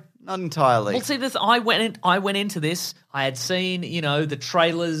 No, not entirely. Well, see, I went into this. I had seen, the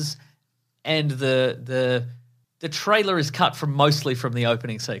trailers, and the trailer is cut mostly from the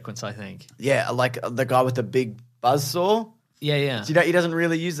opening sequence, I think. Yeah, like the guy with the big buzzsaw. Yeah. So he doesn't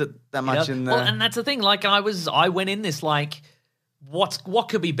really use it that much in the... Well, and that's the thing. Like I went in this like, what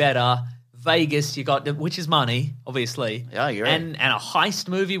could be better? Vegas, which is money, obviously. Yeah, you're right. And a heist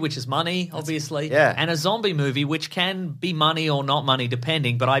movie, which is money, obviously. Yeah. And a zombie movie, which can be money or not money,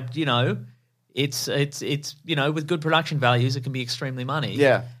 depending. But it's with good production values, it can be extremely money.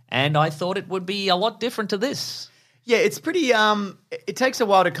 Yeah. And I thought it would be a lot different to this. Yeah, it's pretty. It takes a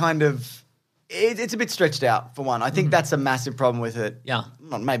while to kind of. It's a bit stretched out for one. I think that's a massive problem with it. Yeah.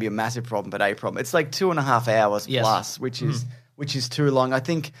 Not maybe a massive problem, but a problem. It's like 2.5 hours plus, which is too long. I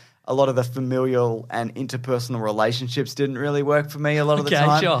think a lot of the familial and interpersonal relationships didn't really work for me a lot of the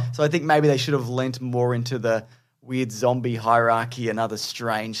time. Sure. So I think maybe they should have lent more into the weird zombie hierarchy and other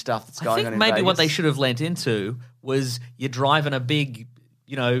strange stuff that's going on in maybe Vegas. what they should have lent into was you're driving a big,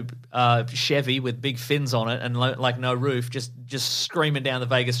 Chevy with big fins on it and like no roof, just screaming down the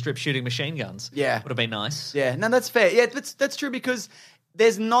Vegas Strip shooting machine guns. Yeah. Would have been nice. Yeah, no, that's fair. Yeah, that's true because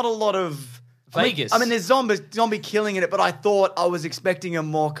there's not a lot of Vegas. I mean, there's zombie killing in it, but I thought I was expecting a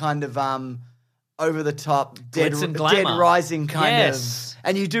more kind of over the top, dead rising kind of.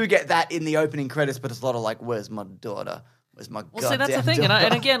 And you do get that in the opening credits, but it's a lot of like, "Where's my daughter? Where's my goddamn see, that's the thing. daughter?"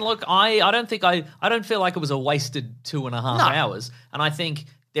 And again, look, I don't feel like it was a wasted 2.5 hours. And I think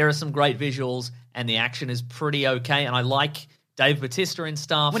there are some great visuals, and the action is pretty okay. And I like Dave Bautista and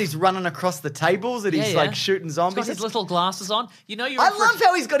stuff. When he's running across the tables and he's like shooting zombies. He's got his little glasses on. I love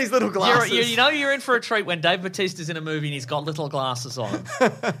how he's got his little glasses. You're in for a treat when Dave Bautista's in a movie and he's got little glasses on.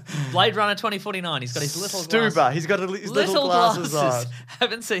 Blade Runner 2049, he's got his little glasses. Stuber, he's got his little glasses on.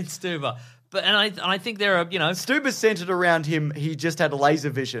 Haven't seen Stuber. But I think there are, Stuber's centered around him. He just had laser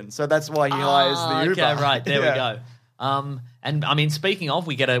vision, so that's why he hires the Uber. Okay, right. There we go. And I mean, speaking of,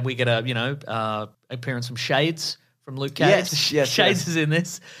 we get a appearance from Shades. From Luke Cage. Yes, Shades is in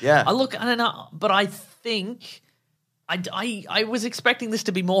this. Yeah. I don't know, but I think I was expecting this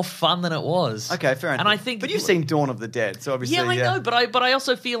to be more fun than it was. Okay, fair enough. And I think, but you've seen Dawn of the Dead, so obviously, yeah, I know, but I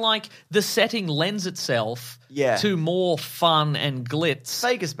also feel like the setting lends itself to more fun and glitz.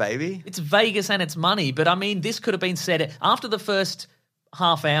 Vegas, baby. It's Vegas and it's money, but I mean, this could have been set after the first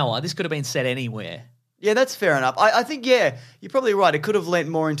half hour. This could have been set anywhere. Yeah, that's fair enough. I think, you're probably right. It could have lent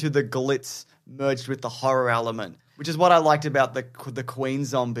more into the glitz merged with the horror element, which is what I liked about the Queen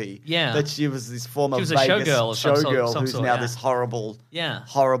zombie. Yeah. That she was this form of Vegas showgirl some who's sort, now this horrible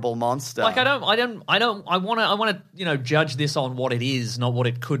monster. Like I want to judge this on what it is, not what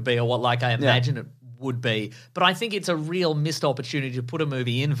it could be or what I imagine it would be. But I think it's a real missed opportunity to put a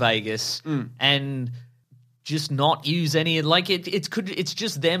movie in Vegas and just not use any it's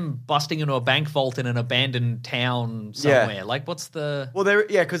just them busting into a bank vault in an abandoned town somewhere. Yeah. Like what's the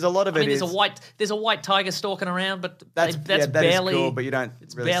because a lot of there's a white tiger stalking around, but that's that barely is cool, but you don't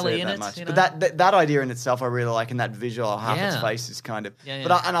really barely see it in that it, much. you But know? that idea in itself I really like, and that visual half its face is kind of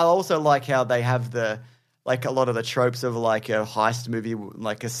But I also like how they have a lot of the tropes of like a heist movie,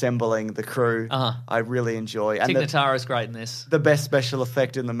 like assembling the crew. I really enjoy. And Tig Notaro's great in this. The best special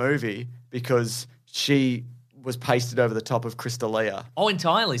effect in the movie because she was pasted over the top of Crystalia. Oh,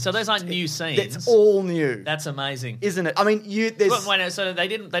 entirely. So those aren't new scenes. It's all new. That's amazing, isn't it? I mean, so they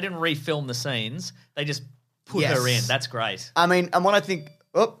didn't refilm the scenes. They just put her in. That's great. I mean, and when I think,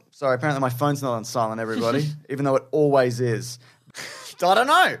 sorry, apparently my phone's not on silent, everybody, even though it always is. I don't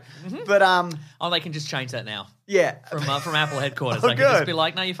know, but they can just change that now. Yeah, from Apple headquarters, they can just be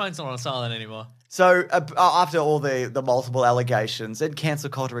like, "No, your phone's not on silent anymore." So after all the multiple allegations and cancel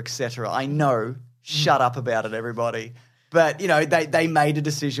culture, etc., I know. Shut up about it, everybody. But, they made a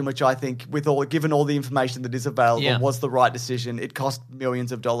decision, which I think, given all the information that is available, was the right decision. It cost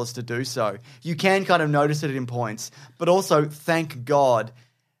millions of dollars to do so. You can kind of notice it in points. But also, thank God,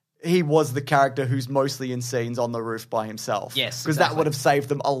 he was the character who's mostly in scenes on the roof by himself. Yes, because that would have saved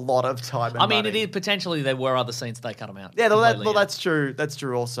them a lot of time and I mean, money. it is potentially there were other scenes they cut him out. Yeah, completely, that's true. That's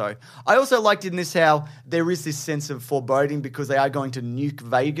true also. I also liked in this how there is this sense of foreboding because they are going to nuke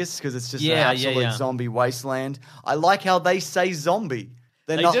Vegas because it's just an absolute zombie wasteland. I like how they say zombie.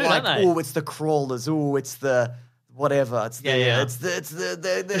 They're not like, oh, it's the crawlers. Oh, it's the whatever. It's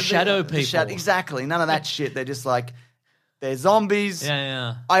the shadow people. Exactly. None of that shit. They're just like, they're zombies.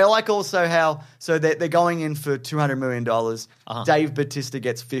 Yeah. I like also how, so they're going in for $200 million. Dave Bautista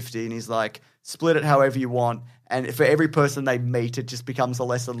gets 50 and he's like, split it however you want. And for every person they meet, it just becomes a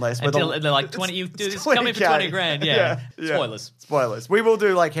less and less. Until they're like, 20, you do this, come in for 20 grand. Yeah. Spoilers. We will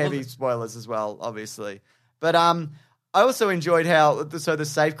do like heavy spoilers as well, obviously. But I also enjoyed how, so the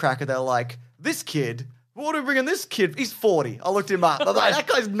safecracker, they're like, this kid, what are we bringing this kid? He's 40. I looked him up. I'm like, that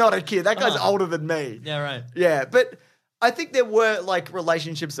guy's not a kid. That guy's older than me. Yeah, right. Yeah, but I think there were like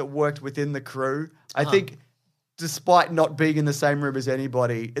relationships that worked within the crew. I think despite not being in the same room as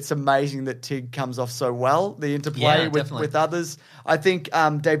anybody, it's amazing that Tig comes off so well, the interplay with others. I think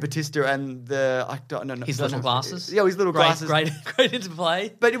Dave Bautista and his little glasses. Yeah, his little glasses. Great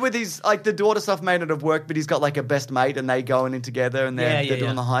interplay. But with his, like, the daughter stuff may not have worked, but he's got like a best mate and they going in together and they're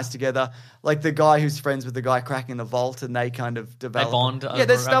doing the heist together. Like the guy who's friends with the guy cracking the vault and they kind of develop. They bond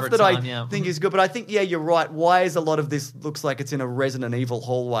there's stuff that time, I think is good. But I think, you're right. Why is a lot of this looks like it's in a Resident Evil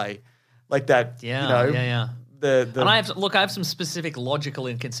hallway? Like that, Yeah. And I have some specific logical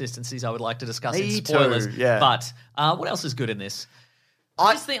inconsistencies I would like to discuss in spoilers. Too, yeah. But what else is good in this?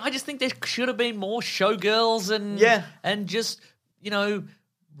 I just think there should have been more showgirls and just You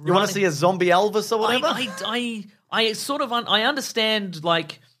want to see a zombie Elvis or whatever? I understand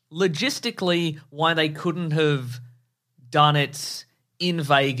like logistically why they couldn't have done it in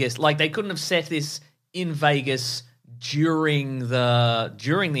Vegas. Like they couldn't have set this in Vegas during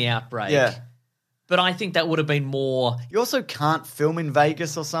the outbreak. Yeah. But I think that would have been more. You also can't film in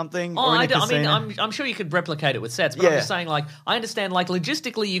Vegas or something. I'm sure you could replicate it with sets, but I'm just saying, like, I understand, like,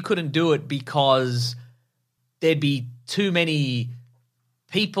 logistically you couldn't do it because there'd be too many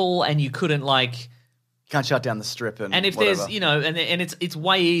people, and you couldn't like. You can't shut down the strip and if whatever. there's and it's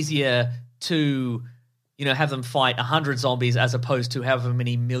way easier to have them fight 100 zombies as opposed to however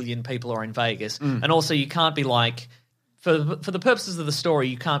many million people are in Vegas, and also you can't be like for the purposes of the story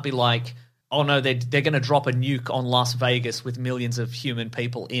you can't be like. Oh no, they're going to drop a nuke on Las Vegas with millions of human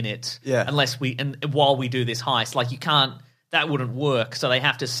people in it. Yeah. While we do this heist, like that wouldn't work. So they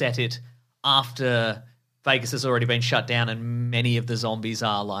have to set it after Vegas has already been shut down, and many of the zombies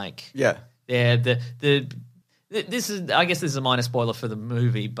are like, this is a minor spoiler for the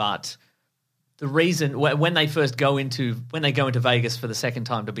movie, but the reason when they go into Vegas for the second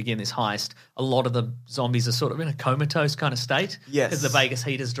time to begin this heist, a lot of the zombies are sort of in a comatose kind of state. Yes, because the Vegas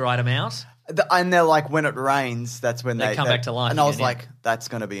heat has dried them out. And they're like, when it rains, that's when they come back to life. And I was like, that's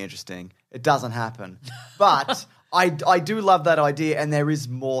going to be interesting. It doesn't happen, but I do love that idea, and there is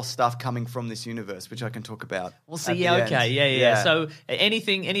more stuff coming from this universe, which I can talk about. We'll see. Yeah. So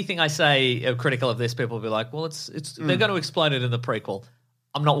anything I say critical of this, people will be like, well, they're going to explain it in the prequel.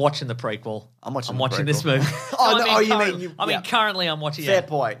 I'm not watching the prequel. I'm watching this movie. Currently I'm watching. Fair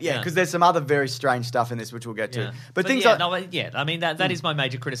point. Yeah, because there's some other very strange stuff in this, which we'll get to. But things I mean that is my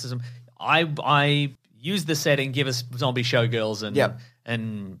major criticism. I use the setting, give us zombie showgirls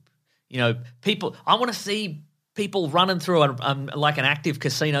and people. I want to see people running through like an active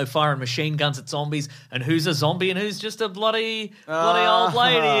casino firing machine guns at zombies, and who's a zombie and who's just a bloody old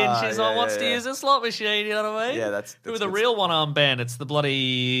lady, and she's wants to use a slot machine. You know what I mean? Yeah, that's who the real one-arm band. It's the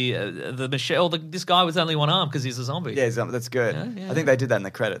bloody the Michelle. This guy with only one arm because he's a zombie. Yeah, that's good. I think they did that in the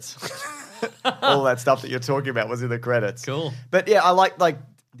credits. All that stuff that you're talking about was in the credits. Cool. But yeah, I like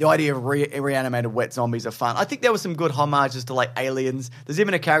the idea of reanimated wet zombies are fun. I think there were some good homages to like aliens. There's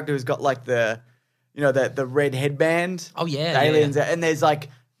even a character who's got like the red headband. Oh, yeah. The aliens. And there's like,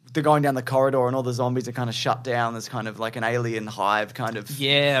 they're going down the corridor and all the zombies are kind of shut down. There's kind of like an alien hive kind of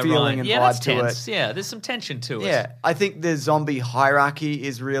feeling and vibe to tense. it. Yeah, there's some tension to it. Yeah, I think the zombie hierarchy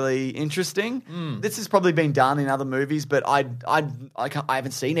is really interesting. This has probably been done in other movies, but I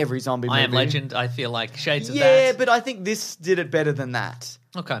haven't seen every zombie movie. I Am Legend, I feel like shades of that. Yeah, but I think this did it better than that.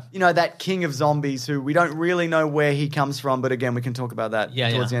 Okay. That king of zombies who we don't really know where he comes from, but again, we can talk about that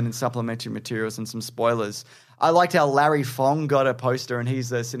towards the end in supplementary materials and some spoilers. I liked how Larry Fong got a poster, and he's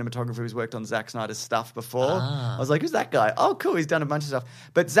the cinematographer who's worked on Zack Snyder's stuff before. I was like, who's that guy? Oh, cool, he's done a bunch of stuff.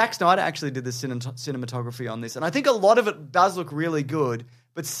 But Zack Snyder actually did the cinematography on this, and I think a lot of it does look really good,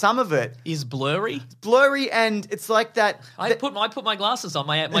 but some of it is blurry. It's blurry, and it's like that. I put my glasses on,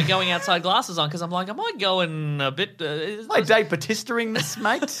 my going outside glasses on, because I'm like, am I going a bit? My Dave Bautista-ing this,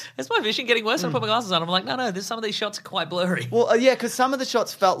 mate. Is my vision getting worse when I put my glasses on? I'm like, no, there's some of these shots are quite blurry. Well, yeah, because some of the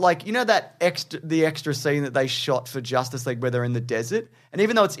shots felt like, you know, the extra scene that they shot for Justice League where they're in the desert, and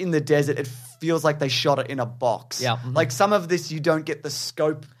even though it's in the desert, it feels like they shot it in a box. Yeah, like some of this, you don't get the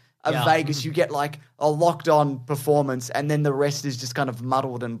scope of Vegas. You get like a locked-on performance, and then the rest is just kind of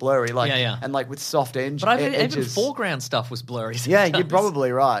muddled and blurry, and like with soft edges. But even foreground stuff was blurry. Yeah, you're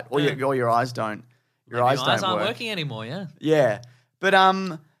probably right. Or your eyes don't. Your eyes aren't work. working anymore. Yeah. Yeah, but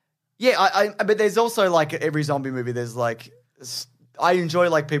but there's also like every zombie movie. There's like I enjoy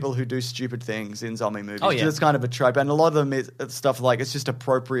like people who do stupid things in zombie movies. Oh, yeah. It's kind of a trope, and a lot of them is stuff like it's just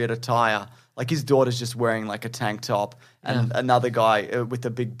appropriate attire. Like his daughter's just wearing like a tank top, and another guy with a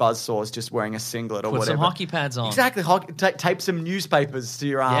big buzzsaw is just wearing a singlet or Put whatever. some hockey pads on. Exactly. Tape some newspapers to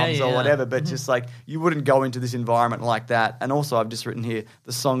your arms or whatever, but just like you wouldn't go into this environment like that. And also, I've just written here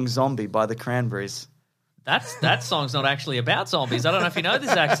the song "Zombie" by the Cranberries. That song's not actually about zombies. I don't know if you know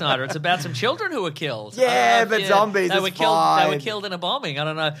this, Zack Snyder. It's about some children who were killed. Yeah, but zombies. They were killed. Fine. They were killed in a bombing. I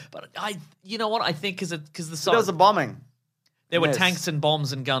don't know, but you know what? I think because the song There was a bombing. there were tanks and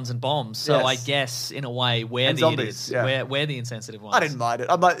bombs and guns and bombs. So I guess in a way we're And the zombies, idiots. We're the insensitive ones. I didn't mind it.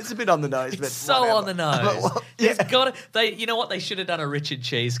 I'm like, it's a bit on the nose, but It's so whatever. on the nose. It's got it. You know what? They should have done a Richard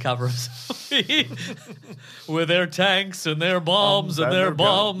Cheese cover of Zombie with their tanks and their bombs and their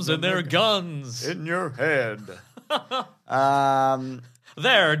bombs and their guns in your head.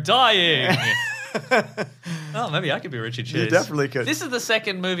 They're dying. Oh, maybe I could be Richard Cheese. You definitely could. This is the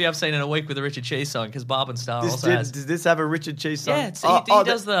second movie I've seen in a week with a Richard Cheese song, because Barb and Star also has. Does this have a Richard Cheese song? Yeah, he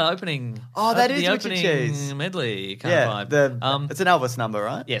does the opening. Oh, that is the Richard opening Cheese. medley kind of vibe. It's an Elvis number,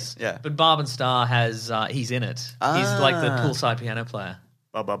 right? Yes. Yeah. But Barb and Star has, he's in it. He's like the poolside piano player.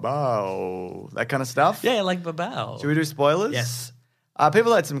 Ba-ba-bow. That kind of stuff? Yeah, like Babao. Should we do spoilers? Yes.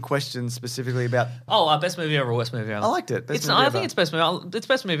 People had some questions specifically about. Best movie ever, worst movie ever. I liked it. I think it's best movie. It's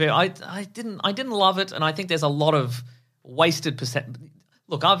best movie. I didn't love it, and I think there's a lot of wasted percent.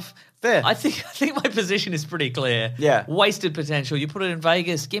 Look, Fair. I think my position is pretty clear. Yeah. Wasted potential. You put it in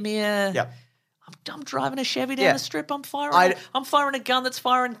Vegas. Give me a. Yep. I'm driving a Chevy down the strip. I'm firing a gun that's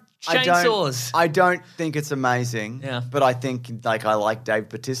firing chainsaws. I don't think it's amazing. Yeah. But I think I like Dave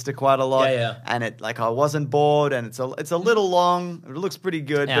Bautista quite a lot. Yeah. And I wasn't bored, and it's a little long. It looks pretty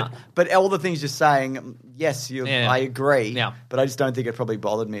good. Yeah. But all the things you're saying, yes, I agree. Yeah. But I just don't think it probably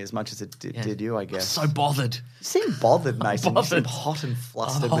bothered me as much as it did you, I guess. So bothered. You seem bothered, Mason. Bothered. You seem hot and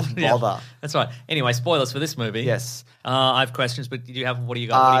flustered with Yeah. bother. That's right. Anyway, spoilers for this movie. Yes. I have questions, but what do you have? What do you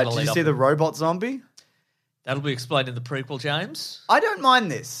got? Did you see the robot zombie? That'll be explained in the prequel, James. I don't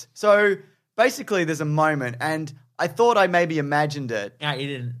mind this. So basically, there's a moment, and I thought I maybe imagined it. Yeah, you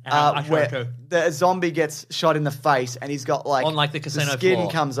didn't. Where the zombie gets shot in the face, and he's got on like the casino skin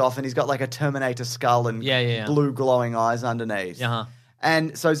floor. comes off, and he's got like a Terminator skull and blue glowing eyes underneath. Uh-huh.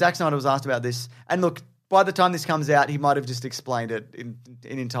 And so Zack Snyder was asked about this, and look, by the time this comes out, he might have just explained it in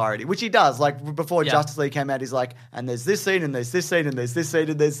entirety, which he does. Like before Justice League came out, he's like, and there's this scene, and there's this scene, and there's this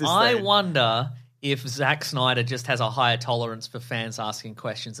scene, and there's this scene. I wonder if Zack Snyder just has a higher tolerance for fans asking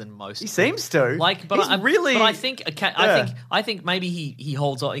questions than most. He seems to. But I think maybe he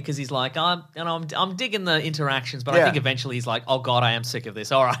holds on because he's like, I'm digging the interactions, but I think eventually he's like, oh God, I am sick of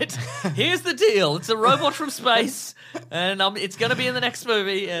this. All right, here's the deal: it's a robot from space, and it's going to be in the next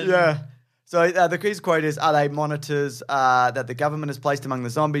movie. And yeah. So the key quote is, are they monitors that the government has placed among the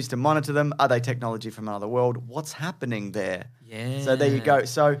zombies to monitor them? Are they technology from another world? What's happening there? Yeah. So there you go.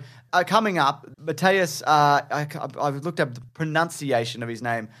 So coming up, Mateus, I've looked up the pronunciation of his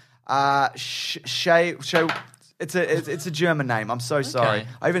name. It's a German name. I'm so sorry.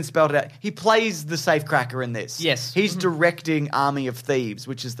 I even spelled it out. He plays the safecracker in this. Yes. He's directing Army of Thieves,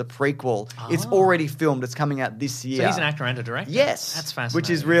 which is the prequel. It's already filmed. It's coming out this year. So he's an actor and a director? Yes. That's fascinating. Which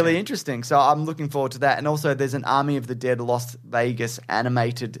is really interesting. So I'm looking forward to that. And also there's an Army of the Dead Las Vegas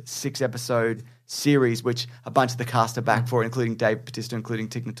animated 6-episode series, which a bunch of the cast are back for, including Dave Bautista, including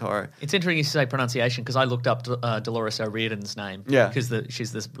Tig Notaro. It's interesting you say pronunciation because I looked up Dolores O'Riordan's name. Yeah. Because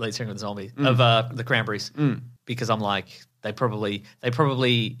she's the lead singer of the the Cranberries. Because I'm like, they probably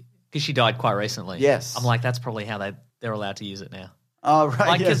because she died quite recently. Yes. I'm like, that's probably how they're allowed to use it now. Oh, right.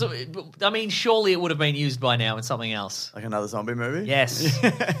 Like, because I mean, surely it would have been used by now in something else. Like another zombie movie? Yes.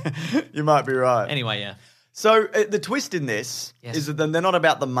 You might be right. Anyway, yeah. So the twist in this is that they're not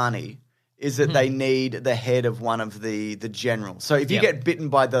about the money. Is that they need the head of one of the generals. So if you get bitten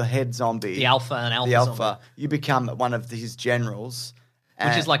by the head zombie, the alpha, zombie, you become one of his generals.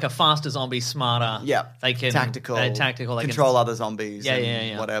 Which is like a faster zombie, smarter. Yeah. They can tactical. They control other zombies.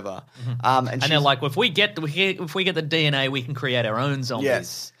 Yeah. Whatever. And they're like, well, if we get the DNA, we can create our own zombies.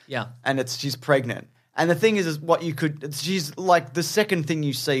 Yes. Yeah. And she's pregnant. And the thing is she's like the second thing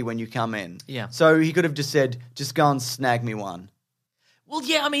you see when you come in. Yeah. So he could have just said, just go and snag me one. Well,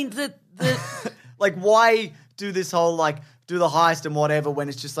 yeah, I mean, the like, why do this whole, like, do the heist and whatever when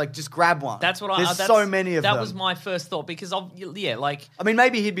it's just like, just grab one? That's what There's so many of them. That was my first thought because, like... I mean,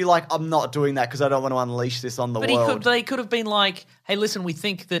 maybe he'd be like, I'm not doing that because I don't want to unleash this on the world. But they could have been like, hey, listen, we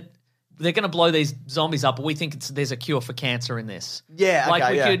think that they're going to blow these zombies up, but we think there's a cure for cancer in this. Yeah, like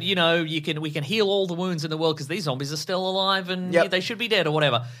okay, we could, we can heal all the wounds in the world because these zombies are still alive and they should be dead or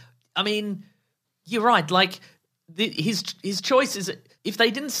whatever. I mean, you're right. Like his choice is if they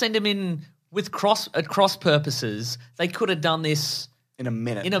didn't send him in with cross purposes, they could have done this in a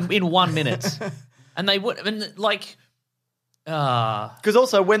minute, in 1 minute, and they would. And like. Because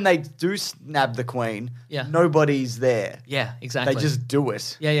also when they do snab the queen, nobody's there. Yeah, exactly. They just do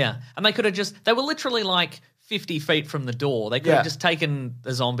it. Yeah. And they could have they were literally like 50 feet from the door. They could have just taken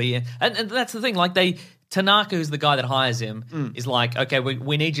the zombie. And that's the thing. Like Tanaka, who's the guy that hires him, is like, okay,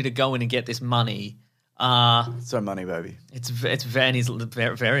 we need you to go in and get this money. So money, baby. It's he's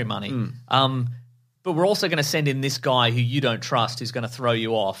very, very money. But we're also going to send in this guy who you don't trust, who's going to throw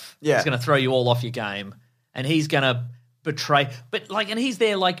you off. Yeah. He's going to throw you all off your game. And he's going to betray, and he's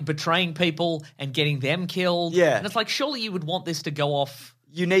there like betraying people and getting them killed. Yeah. And it's like, surely you would want this to go off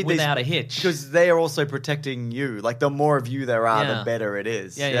you need without a hitch. Because they are also protecting you. Like, the more of you there are, the better it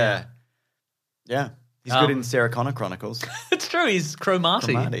is. Yeah. He's good in Sarah Connor Chronicles. It's true. He's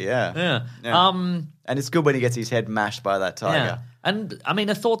Cromartie. Yeah. And it's good when he gets his head mashed by that tiger. Yeah. And, I mean,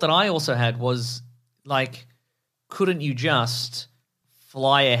 a thought that I also had was, like, couldn't you just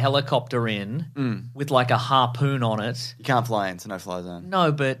fly a helicopter in with, like, a harpoon on it? You can't fly in. It's a no-fly zone.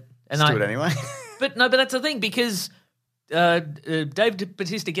 No, but... Just do it anyway. But that's the thing, because Dave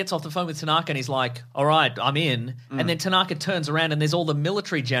Bautista gets off the phone with Tanaka and he's like, all right, I'm in. And then Tanaka turns around and there's all the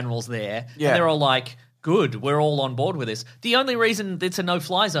military generals there. Yeah. And they're all like, good, we're all on board with this. The only reason it's a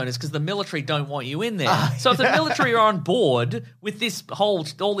no-fly zone is because the military don't want you in there. So if the military are on board with this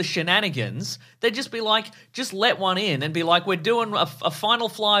all this shenanigans, they'd just be like, just let one in and be like, we're doing a final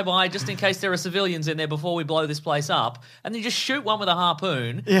flyby just in case there are civilians in there before we blow this place up. And then just shoot one with a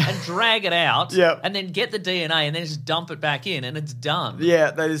harpoon and drag it out and then get the DNA and then just dump it back in and it's done. Yeah,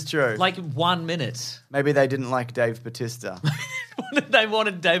 that is true. Like 1 minute. Maybe they didn't like Dave Bautista. They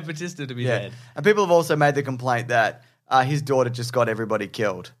wanted Dave Bautista to be dead. And people have also made the complaint that his daughter just got everybody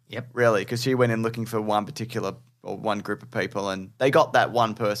killed. Yep. Really, because she went in looking for one particular or one group of people and they got that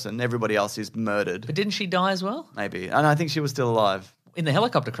one person. Everybody else is murdered. But didn't she die as well? Maybe. And I think she was still alive. In the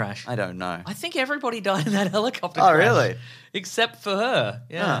helicopter crash? I don't know. I think everybody died in that helicopter crash. Oh, really? Except for her.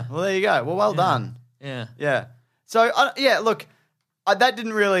 Yeah. Well, there you go. Well done. Yeah. Yeah. So, look, that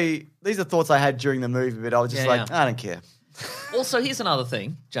didn't really... These are thoughts I had during the movie, but I was just I don't care. Also, here's another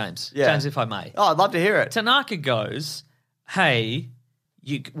thing, James. Yeah. James, if I may. Oh, I'd love to hear it. Tanaka goes, hey,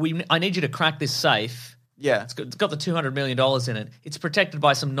 I need you to crack this safe. Yeah. It's got the $200 million in it. It's protected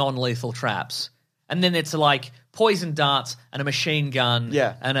by some non-lethal traps. And then it's like poison darts and a machine gun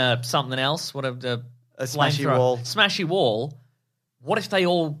and a something else. A smashy wall. Smashy wall. What if they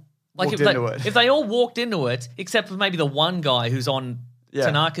all... If they all walked into it, except for maybe the one guy who's on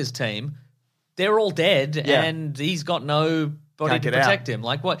Tanaka's team, they're all dead and he's got nobody to protect him.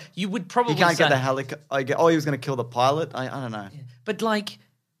 Like what? You would probably He can't get the helicopter. He was going to kill the pilot? I don't know. Yeah.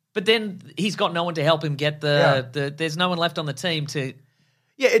 But then he's got no one to help him get there's no one left on the team to...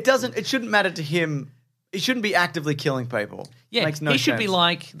 Yeah, it shouldn't matter to him. He shouldn't be actively killing people. Yeah, makes no he should sense. be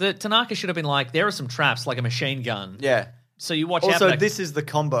like, Tanaka should have been like, there are some traps like a machine gun. Yeah. So you watch out. Also, this is the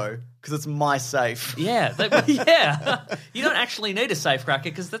combo because it's my safe. Yeah. You don't actually need a safe cracker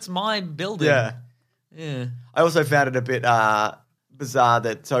because that's my building. Yeah. I also found it a bit bizarre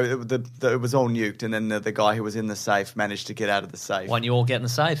that it was all nuked and then the guy who was in the safe managed to get out of the safe. Why don't you all get in the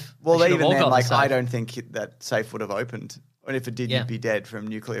safe? Well, even then, I don't think that safe would have opened. And if it did, you'd be dead from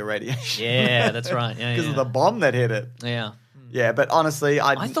nuclear radiation. Yeah, that's right. Yeah, because of the bomb that hit it. Yeah. Yeah, but honestly,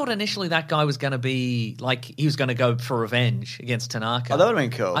 I thought initially that guy was going to be like he was going to go for revenge against Tanaka. Oh, that would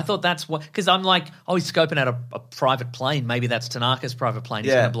have been cool. I thought that's what because I'm like, he's scoping out a private plane. Maybe that's Tanaka's private plane.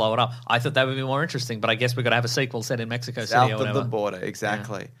 He's going to blow it up. I thought that would be more interesting, but I guess we've got to have a sequel set in Mexico City or whatever. South of the border,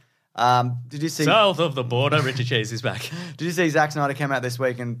 exactly. Did you see South of the border? Richard Cheese is back. Did you see Zack Snyder came out this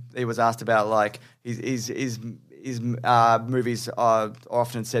week and he was asked about like his movies are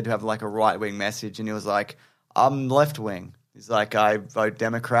often said to have like a right wing message, and he was like, "I'm left wing." He's like, I vote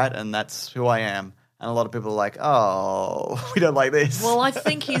Democrat, and that's who I am. And a lot of people are like, oh, we don't like this. Well, I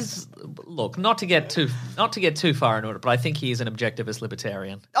think he's look, not to get too far into it, but I think he is an objectivist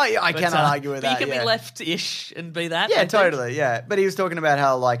libertarian. Oh yeah, I cannot argue with that. He can be left-ish and be that. Yeah, totally. Yeah, but he was talking about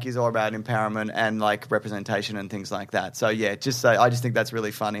how like he's all about empowerment and like representation and things like that. So yeah, I just think that's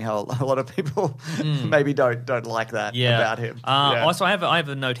really funny how a lot of people maybe don't like that about him. Also, I have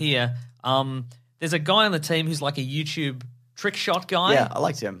a note here. There's a guy on the team who's like a YouTube trick shot guy. Yeah, I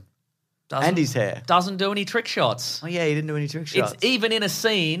liked him. And his hair. Doesn't do any trick shots. Oh, yeah, he didn't do any trick shots. It's even in a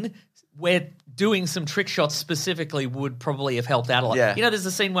scene where doing some trick shots specifically would probably have helped out a lot. Yeah. You know, there's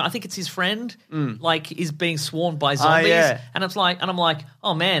a scene where I think it's his friend, like, is being swarmed by zombies. And I'm like,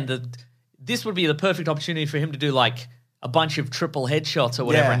 oh, man, this would be the perfect opportunity for him to do, like, a bunch of triple headshots or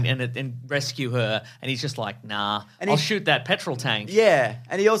whatever and rescue her. And he's just like, nah, I'll shoot that petrol tank. Yeah.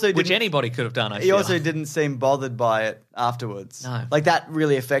 And he also which anybody could have done, He also didn't seem bothered by it afterwards. No. Like, that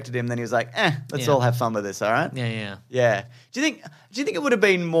really affected him. Then he was like, let's all have fun with this, all right? Yeah. Do you think it would have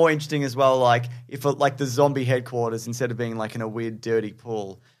been more interesting as well, like, if, like, the zombie headquarters, instead of being, like, in a weird, dirty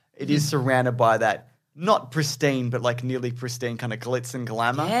pool, it is surrounded by that not pristine, but like nearly pristine kind of glitz and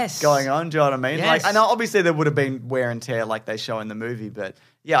glamour going on. Do you know what I mean? Yes. Like, I know obviously there would have been wear and tear like they show in the movie, but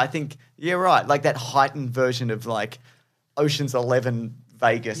yeah, I think you're right. Like that heightened version of like Ocean's 11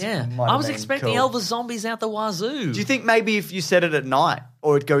 Vegas. Yeah. might I have was been expecting cool. all the zombies out the wazoo. Do you think maybe if you set it at night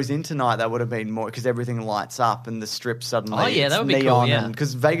or it goes into night, that would have been more because everything lights up and the strip suddenly that would be neon cool, yeah.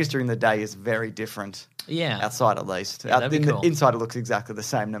 because Vegas during the day is very different. Yeah. Outside at least. Yeah, that'd be cool. Inside it looks exactly the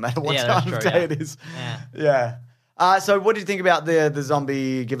same no matter what that's time of true, day it is. Yeah. So what do you think about the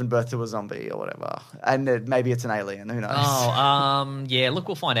zombie giving birth to a zombie or whatever? And maybe it's an alien. Who knows? Look,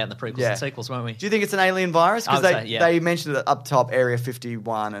 we'll find out in the prequels and sequels, won't we? Do you think it's an alien virus? Because I would say, they mentioned it up top, Area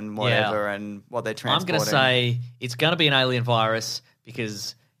 51 and whatever and what they're transporting. I'm going to say it's going to be an alien virus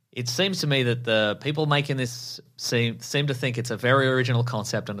because it seems to me that the people making this seem to think it's a very original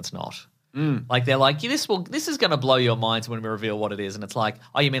concept and it's not. Like they're like, this is going to blow your minds when we reveal what it is, and it's like,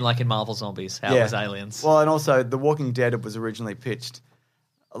 oh, you mean like in Marvel Zombies, how it was aliens? Well, and also The Walking Dead, it was originally pitched,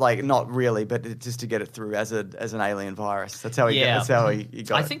 like not really, but just to get it through as an alien virus. That's how he got.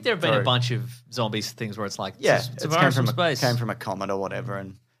 I think there have been a bunch of zombies things where it's like, it's a it virus from space, came from a comet or whatever,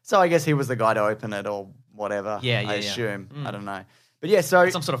 and so I guess he was the guy to open it or whatever. I assume. I don't know, but yeah, so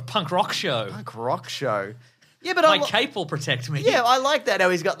some sort of punk rock show. Yeah, but my cape will protect me. Yeah, I like that.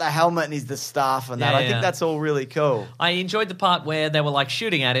 How he's got the helmet and he's the staff and that. I think that's all really cool. I enjoyed the part where they were like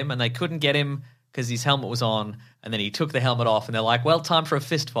shooting at him and they couldn't get him because his helmet was on, and then he took the helmet off and they're like, well, time for a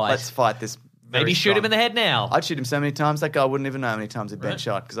fist fight. Let's fight this. Maybe shoot him in the head now. I'd shoot him so many times that guy wouldn't even know how many times he'd been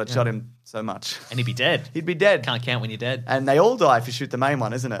shot because I'd shot him so much. And he'd be dead. He'd be dead. Can't count when you're dead. And they all die if you shoot the main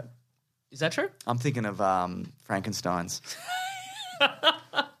one, isn't it? Is that true? I'm thinking of Frankenstein's.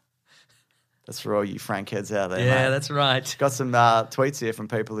 That's for all you Frank heads out there, Yeah, mate. that's right. Got some tweets here from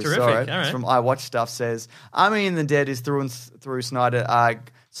people who saw it. All right. It's from I Watch Stuff says, Army in the Dead is through and through Snyder.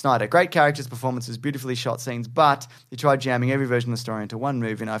 Great characters, performances, beautifully shot scenes, but he tried jamming every version of the story into one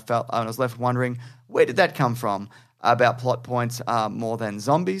movie, and I was left wondering, where did that come from? About plot points more than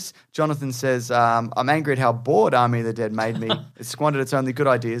zombies. Jonathan says, I'm angry at how bored Army of the Dead made me. It squandered its only good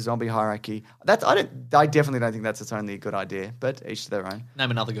idea, zombie hierarchy. I definitely don't think that's its only good idea, but each to their own.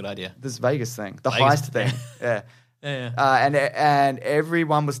 Name another good idea. This Vegas thing. The heist thing. Yeah. And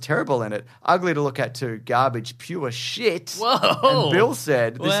everyone was terrible in it. Ugly to look at too. Garbage, pure shit. Whoa. And Bill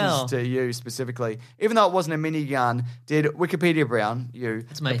said, this is to you specifically, even though it wasn't a minigun, did Wikipedia Brown,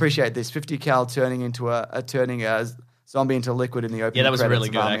 appreciate this, 50 cal turning a zombie into liquid in the opening. Yeah, that was credits really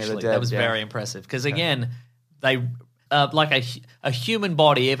of good, Army of the actually. Dead. That was very impressive. Because again, they like a human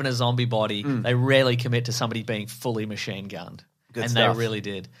body, even a zombie body, they rarely commit to somebody being fully machine gunned. Good and stuff. they really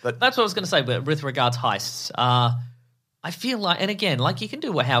did. But that's what I was going to say. But with regards heists, I feel like, and again, like you can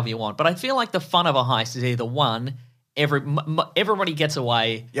do however you want, but I feel like the fun of a heist is either one, everybody gets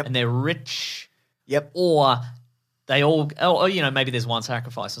away and they're rich, or they all, maybe there's one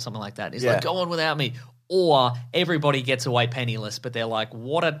sacrifice or something like that. It's like, go on without me. Or everybody gets away penniless, but they're like,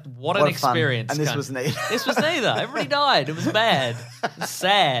 what an experience. And this was neither. This was neither. Everybody died. It was bad. It was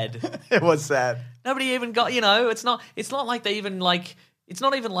sad. It was sad. Nobody even got, it's not like they even like, it's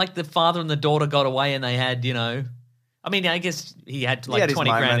not even like the father and the daughter got away and they had, I mean, I guess he had like 20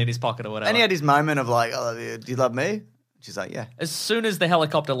 grand in his pocket or whatever. And he had his moment of like, I love you. Do you love me? She's like, yeah. As soon as the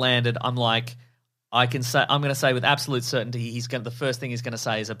helicopter landed, I'm like, I'm going to say with absolute certainty, the first thing he's going to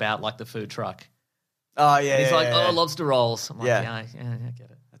say is about like the food truck. Oh, yeah. He's like, lobster rolls. I'm like, I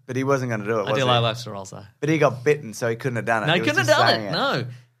get it. But he wasn't going to do it, I do like lobster rolls though. But he got bitten, so he couldn't have done it. No, he couldn't have done it. No.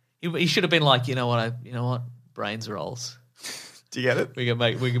 He should have been like, you know what, brains rolls. Do you get it? We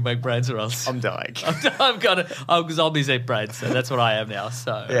can make brains rolls. I'm dying. Zombies eat brains, so that's what I am now.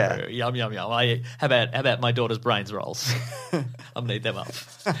 So Yeah. Yum yum yum. How about my daughter's brains rolls? I'm gonna eat them up.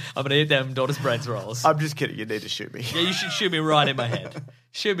 I'm gonna eat them daughter's brains rolls. I'm just kidding. You need to shoot me. Yeah, you should shoot me right in my head.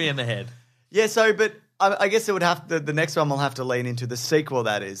 Shoot me in the head. Yeah. So, but I guess it would have the next one. We'll have to lean into the sequel.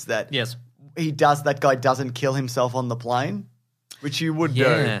 That is that. Yes. That guy doesn't kill himself on the plane, which you would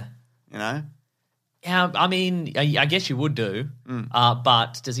do. You know. Yeah, I mean, I guess you would do,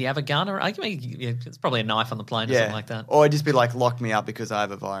 but does he have a gun? Or it's probably a knife on the plane or something like that. Or he'd just be like, lock me up because I have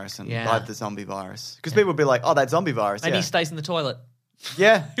a virus and I have the zombie virus. Because people would be like, oh, that zombie virus. Maybe he stays in the toilet.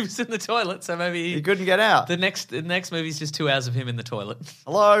 Yeah. He was in the toilet, so maybe he couldn't get out. The next movie's just 2 hours of him in the toilet.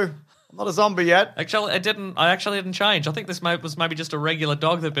 Hello, I'm not a zombie yet. Actually, I actually didn't change. I think this was maybe just a regular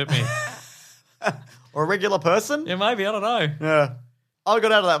dog that bit me. Or a regular person? Yeah, maybe. I don't know. Yeah. I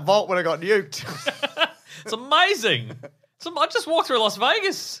got out of that vault when I got nuked. It's amazing. I just walked through Las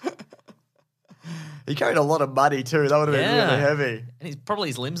Vegas. He carried a lot of money too. That would have been really heavy. And probably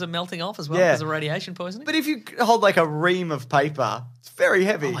his limbs are melting off as well because of radiation poisoning. But if you hold like a ream of paper, it's very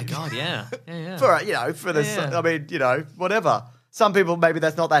heavy. Oh my God, yeah. Whatever. Some people, maybe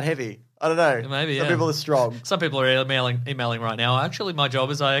that's not that heavy. I don't know. Maybe, Some people are strong. Some people are emailing right now. Actually, my job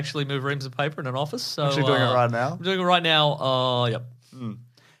is I actually move reams of paper in an office. So Actually doing it right now? I'm doing it right now. Yep.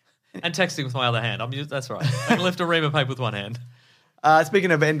 And texting with my other hand. That's right. I can lift a ream of paper with one hand.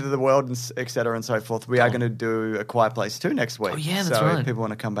 Speaking of end of the world and et cetera and so forth, we are going to do A Quiet Place 2 next week. Oh, yeah, that's so right. if people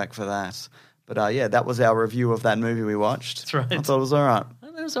want to come back for that. But that was our review of that movie we watched. That's right. I thought it was all right.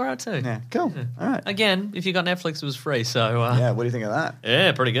 It was all right too. Yeah, cool. Yeah. All right. Again, if you got Netflix, it was free. So what do you think of that?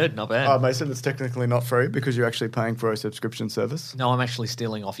 Yeah, pretty good. Not bad. Mason, it's technically not free because you're actually paying for a subscription service. No, I'm actually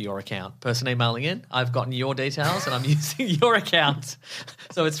stealing off your account. Person emailing in, I've gotten your details and I'm using your account.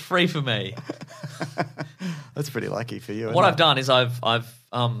 So it's free for me. That's pretty lucky for you. What I've done is I've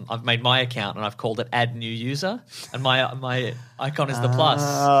made my account and I've called it Add New User, and my icon is the plus.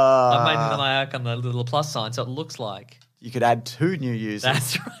 I've made my icon the little plus sign, so it looks like you could add 2 new users.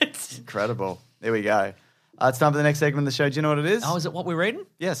 That's right. Incredible. There we go. It's time for the next segment of the show. Do you know what it is? Oh, is it what we're reading?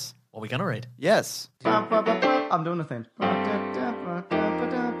 Yes. What are we going to read? Yes. I'm doing the thing.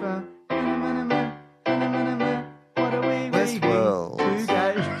 Westworld.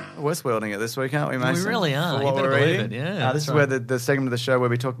 Westworlding it this week, aren't we, Mason? We really are. For what you better we're believe reading. it. Yeah. This is where the segment of the show where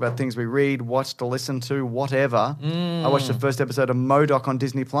we talk about things we read, watch, to listen to, whatever. I watched the first episode of MODOK on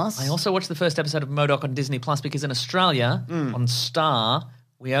Disney+. I also watched the first episode of MODOK on Disney+, because in Australia, on Star,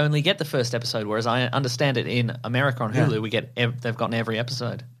 we only get the first episode, whereas I understand it in America on Hulu, we get they've gotten every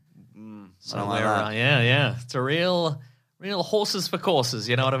episode. So like that. It's a real horses for courses,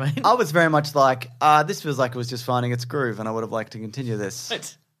 you know what I mean? I was very much like, this feels like it was just finding its groove, and I would have liked to continue this.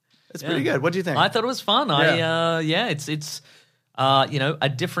 It's pretty good. What do you think? I thought it was fun. It's a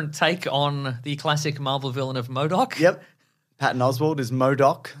different take on the classic Marvel villain of MODOK. Yep. Patton Oswalt is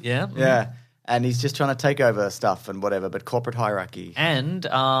MODOK. Yeah. Yeah. And he's just trying to take over stuff and whatever, but corporate hierarchy. And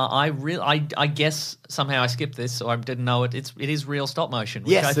I guess somehow I skipped this, so I didn't know it. It is real stop motion.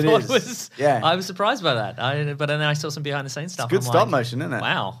 Which Yes, I it thought is. Was, Yeah. I was surprised by that. But then I saw some behind the scenes stuff. It's good stop motion, isn't it?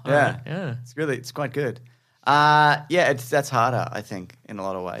 Wow. Yeah. Yeah. It's quite good. That's harder, I think, in a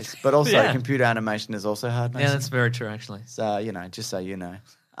lot of ways. But also, computer animation is also hard. Mason. Yeah, that's very true, actually. So just so you know.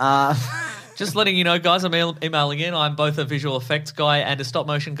 Just letting you know, guys, I'm emailing in. I'm both a visual effects guy and a stop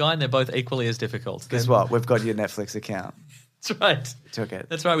motion guy, and they're both equally as difficult. Guess what? We've got your Netflix account. That's right. We took it.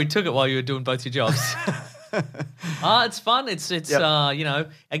 That's right. We took it while you were doing both your jobs. It's fun. It's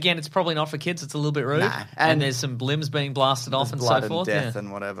again, it's probably not for kids. It's a little bit rude. Nah. And there's some limbs being blasted off and blood so forth. and death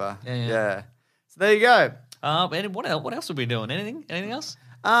and whatever. Yeah. So there you go. And what else are we doing? Anything else?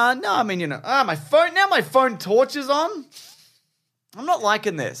 No, I mean, my phone. Now my phone torch is on. I'm not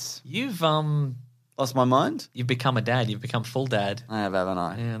liking this. You've lost my mind. You've become a dad. You've become full dad. I have, haven't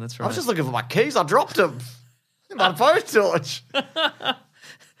I? Yeah, that's right. I was just looking for my keys. I dropped them. My phone torch. I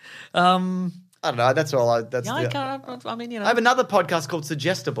don't know. That's all. I have another podcast called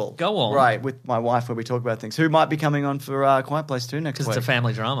Suggestible. Go on. Right, with my wife, where we talk about things. Who might be coming on for Quiet Place 2 next week? Because it's a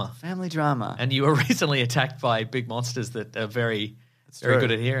family drama. Family drama. And you were recently attacked by big monsters that are very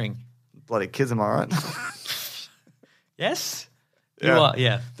good at hearing. Bloody kids, am I right? Yes? Yeah. You are,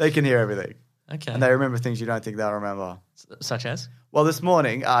 yeah. They can hear everything. Okay. And they remember things you don't think they'll remember. Such as? Well, this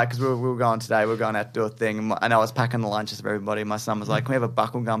morning, because we were going today, we were going out to do a thing, and I was packing the lunches for everybody. My son was like, can we have a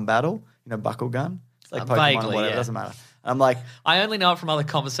buckle gun battle? You know, buckle gun? It's like Pokemon vaguely, or whatever, yeah. it doesn't matter. I'm like... I only know it from other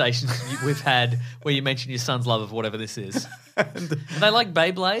conversations we've had where you mention your son's love of whatever this is. Are they like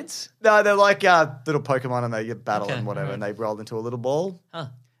Beyblades? No, they're like little Pokemon, and they get battle and whatever, and they roll into a little ball. Huh.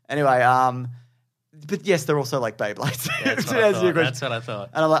 Anyway, But yes, they're also like Beyblades. That's what I thought. That's what I thought.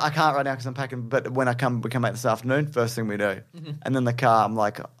 And I'm like, I can't right now because I'm packing. But when we come back this afternoon, first thing we do. And then the car, I'm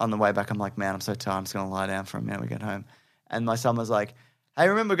like, on the way back, I'm like, man, I'm so tired. I'm just going to lie down for a minute when we get home. And my son was like, hey,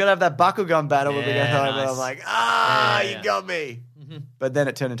 remember, we're going to have that buckle gun battle when we get home. Nice. And I'm like, you got me. But then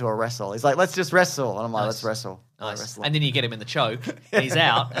it turned into a wrestle. He's like, let's just wrestle. And I'm like, let's wrestle. Nice. Wrestle. And then you get him in the choke, and he's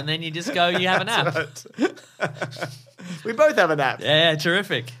out, and then you just go, you have a nap. We both have a nap. Yeah,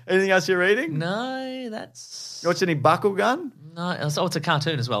 terrific. Anything else you're reading? No, that's... You watch any Buckle Gun? No, it's a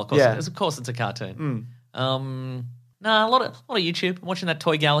cartoon as well, of course. Yeah. Of course it's a cartoon. No, a lot of YouTube. I'm watching that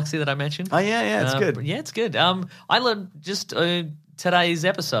Toy Galaxy that I mentioned. Oh, yeah, it's good. Yeah, it's good. I learned just today's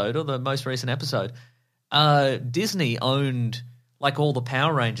episode, or the most recent episode, Disney owned like all the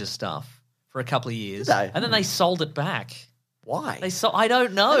Power Rangers stuff for a couple of years. Did they? And then they sold it back. Why? I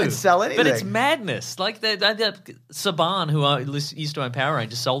don't know. They didn't sell anything. But it's madness. Like Saban, who used to own Power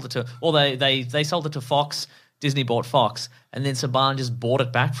Rangers, sold it to, or they sold it to Fox. Disney bought Fox, and then Saban just bought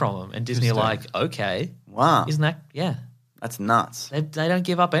it back from them. And Disney are like, okay, wow, isn't that that's nuts? They don't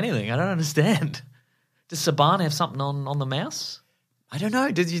give up anything. I don't understand. Does Saban have something on the mouse? I don't know.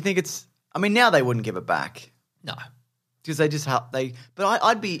 Did you think it's? I mean, now they wouldn't give it back. No. Because they just help. But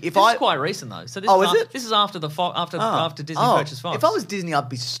I'd be if this is quite recent though. So this is it? This is after after Disney purchased Fox. If I was Disney, I'd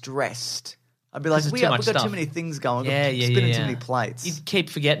be stressed. I'd be like, we've got too many things going. Spinning too many plates. You'd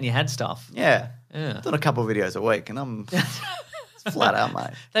keep forgetting you had stuff. Yeah. I've done a couple of videos a week, and I'm flat out, mate.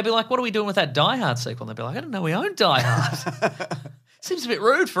 They'd be like, "What are we doing with that Die Hard sequel?" And they'd be like, "I don't know. We own Die Hard. Seems a bit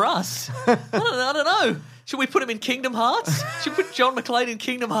rude for us. I don't know. Should we put him in Kingdom Hearts? Should we put John McClane in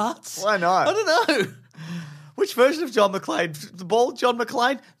Kingdom Hearts? Why not? I don't know." Which version of John McClane? The bald John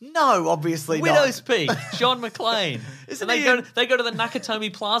McClane? No, obviously Widow's not. Peak, John McClane. They go to the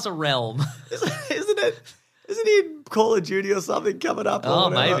Nakatomi Plaza realm. Isn't it? Isn't he in Call of Duty or something coming up?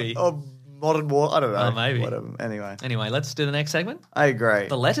 Oh, maybe. Or Modern War? I don't know. Oh, maybe. Whatever. Anyway, let's do the next segment. I agree.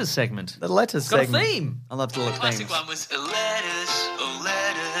 The letters segment. The letters it's got segment. a theme. I love to look Classic themes. one was letters, oh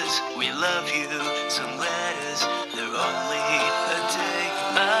letters, we love you. Some letters, they're only a day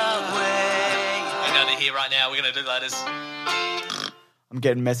away. I know they're here right now. We're going to do letters. I'm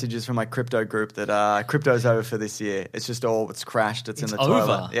getting messages from my crypto group that crypto's over for this year. It's crashed. It's in the over?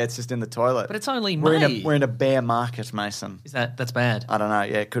 toilet. Yeah, it's just in the toilet. But it's only May. We're in a bear market, Mason. That's bad? I don't know.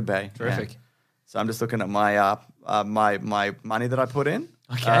 Yeah, it could be. Terrific. Yeah. So I'm just looking at my my money that I put in.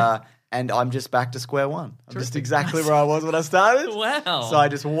 Okay. And I'm just back to square one. I'm just exactly where I was when I started. Wow. So I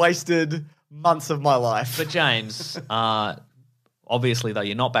just wasted months of my life. But James, obviously though,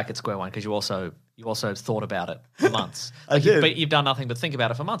 you're not back at square one because you also thought about it for months. I did. But you've done nothing but think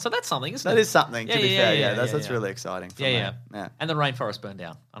about it for months. So that's something, isn't it? That is something, to be fair. Yeah, that's yeah. really exciting for me. Yeah. And the rainforest burned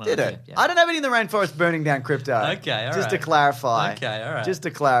down. Did it? Yeah. I don't have any in the rainforest burning down crypto. Okay, all Just right. to clarify. Okay, all right. Just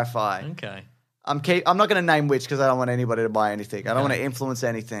to clarify. Okay. I'm not going to name which because I don't want anybody to buy anything. I don't want to influence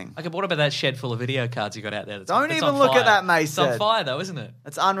anything. Okay, but what about that shed full of video cards you got out there? Don't even look at that, Mason. It's on fire, though, isn't it?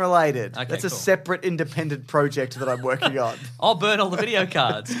 It's unrelated. Okay, That's a cool. separate, independent project that I'm working on. I'll burn all the video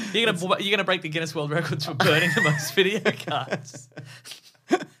cards. You're gonna break the Guinness World Records for burning the most video cards.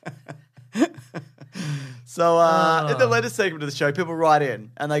 So in the letter segment of the show, people write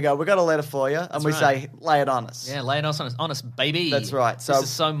in and they go, "We got a letter for you," and we say, "Lay it on us." Yeah, lay it on us, baby. That's right. So this is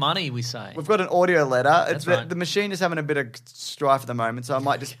so money, we say. We've got an audio letter. That's right. The machine is having a bit of strife at the moment, so I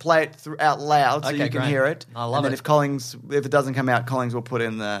might just play it out loud so Okay, you can great. hear it. I love and it. then if it doesn't come out, Collings will put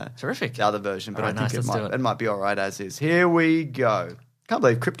in the other version. But All right, I think nice, let's do it. it might be all right as is. Here we go. Can't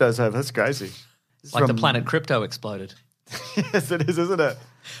believe crypto's over. That's crazy. This Like is the planet crypto exploded. Yes, it is, isn't it?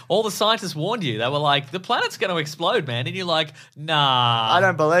 All the scientists warned you. They were like, the planet's going to explode, man. And you're like, nah. I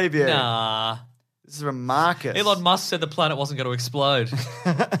don't believe you. Nah. This is from Marcus. Elon Musk said the planet wasn't going to explode.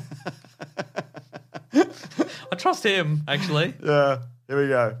 I trust him, actually. Yeah, here we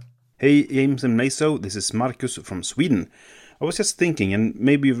go. Hey, James and Naso, this is Marcus from Sweden. I was just thinking, and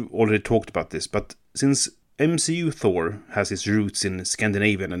maybe you've already talked about this, but since MCU Thor has its roots in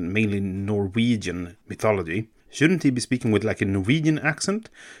Scandinavian and mainly Norwegian mythology, shouldn't he be speaking with like a Norwegian accent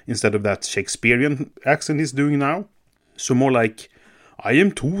instead of that Shakespearean accent he's doing now? So more like, I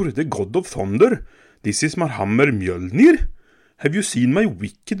am Thor, the god of thunder. This is my hammer Mjolnir. Have you seen my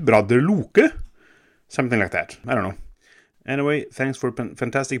wicked brother Loke? Something like that. I don't know. Anyway, thanks for a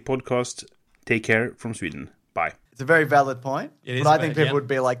fantastic podcast. Take care from Sweden. Bye. It's a very valid point. It is but I think valid, people would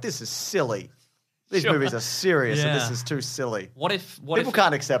be like, this is silly. These Sure. movies are serious and Yeah. this is too silly. What if People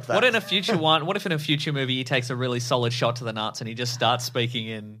can't accept that. What in a future movie he takes a really solid shot to the nuts and he just starts speaking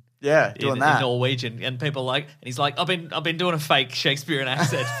in doing that. in Norwegian and people and he's like, I've been doing a fake Shakespearean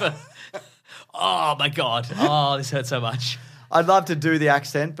accent for oh my god. Oh, this hurts so much. I'd love to do the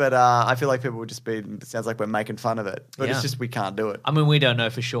accent, but I feel like people would just be, it sounds like we're making fun of it. But it's just we can't do it. I mean, we don't know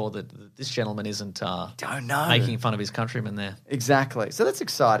for sure that this gentleman isn't don't know. making fun of his countrymen there. Exactly. So that's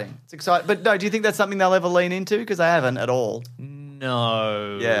exciting. It's exciting. But no, do you think that's something they'll ever lean into? Because they haven't at all.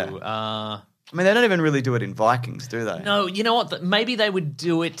 No. Yeah. I mean, they don't even really do it in Vikings, do they? No, you know what? Maybe they would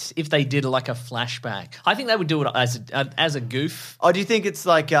do it if they did like a flashback. I think they would do it as a goof. Oh, do you think it's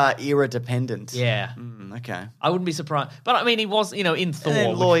like era dependent? Yeah. Okay. I wouldn't be surprised. But I mean, he was, in Thor.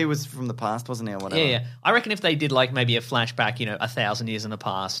 And Loy was from the past, wasn't he, or whatever? Yeah. I reckon if they did like maybe a flashback, 1,000 years in the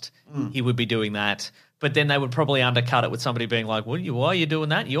past, he would be doing that. But then they would probably undercut it with somebody being like, why are you doing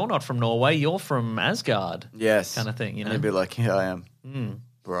that? You're not from Norway. You're from Asgard. Yes. Kind of thing, And he'd be like, yeah, I am.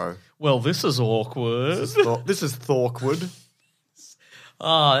 Bro. Well, this is awkward. This is Thorkwood.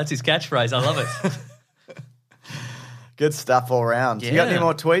 Oh, that's his catchphrase. I love it. Good stuff all around. Yeah. You got any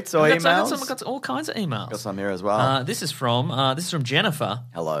more tweets or emails? I've got all kinds of emails. Got some here as well. This is from Jennifer.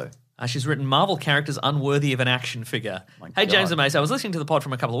 Hello. She's written Marvel characters unworthy of an action figure. Hey, James and Mace, I was listening to the pod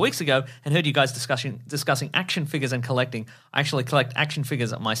from a couple of weeks ago and heard you guys discussing action figures and collecting. I actually collect action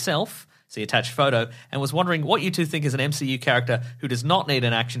figures myself, see attached photo, and was wondering what you two think is an MCU character who does not need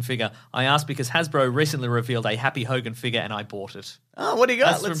an action figure. I asked because Hasbro recently revealed a Happy Hogan figure and I bought it. Oh, what do you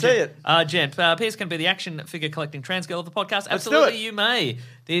got? Let's see it. Jen, Piers can be the action figure collecting trans girl of the podcast. Absolutely, you may.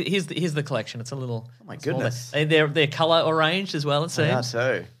 Here's the collection. It's a little... Oh, my goodness. They're colour arranged as well, it seems. Yeah,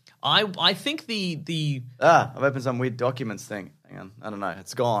 so... I think the I've opened some weird documents thing. Hang on, I don't know,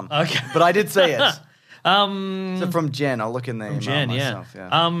 it's gone. Okay, but I did see it. So from Jen, I'll look in the email Jen, myself.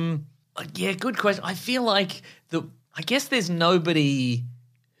 Yeah, good question. I feel like I guess there's nobody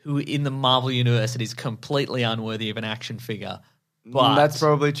who in the Marvel universe that is completely unworthy of an action figure. But that's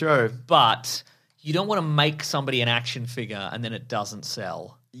probably true. But you don't want to make somebody an action figure and then it doesn't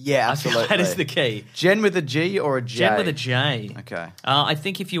sell. Yeah, absolutely. I feel that is the key. Jen with a G or a J? Jen with a J. Okay. I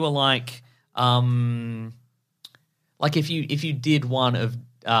think if you were like if you did one of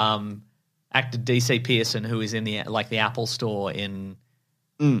actor DC Pearson, who is in the Apple store in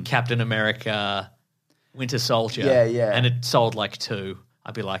Captain America, Winter Soldier, and it sold like 2,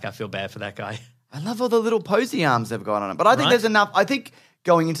 I'd be like, I feel bad for that guy. I love all the little posy arms they've got on it, but I think there's enough. I think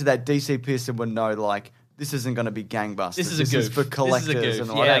going into that, DC Pearson would know like. This isn't going to be gangbusters. This is for collectors and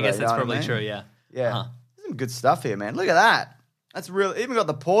whatever. Yeah, I guess that's probably true, yeah. Yeah. There's some good stuff here, man. Look at that. That's real. Even got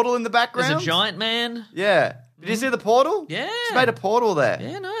the portal in the background. There's a giant man. Yeah. Did you see the portal? Yeah. He's made a portal there.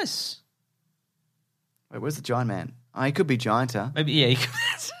 Yeah, nice. Wait, where's the giant man? Oh, he could be gianter. Maybe, yeah.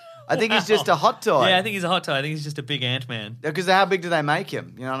 I think he's just a hot toy. Yeah, I think he's a hot toy. I think he's just a big Ant-Man. Because how big do they make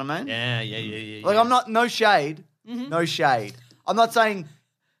him? You know what I mean? Yeah. Like, I'm not, no shade. No shade. I'm not saying...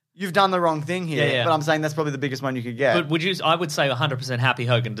 You've done the wrong thing here, but I'm saying that's probably the biggest one you could get. But I would say 100% Happy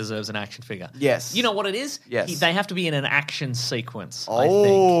Hogan deserves an action figure. Yes. You know what it is? Yes. They have to be in an action sequence, I think.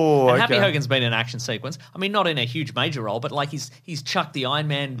 And Happy okay. Hogan's been in an action sequence. I mean, not in a huge major role, but like he's chucked the Iron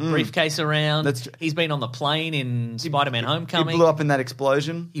Man briefcase around. He's been on the plane in Spider-Man Homecoming. He blew up in that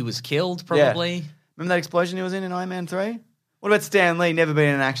explosion. He was killed, probably. Yeah. Remember that explosion he was in Iron Man 3? What about Stan Lee? Never been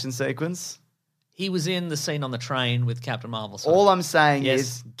in an action sequence? He was in the scene on the train with Captain Marvel. So. All I'm saying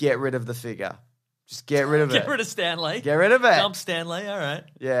is get rid of the figure. Just get rid of it. Get rid of Stanley. Get rid of it. Dump Stanley, all right.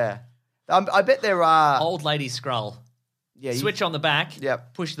 Yeah. I bet there are... Old lady Skrull. Yeah, Switch on the back.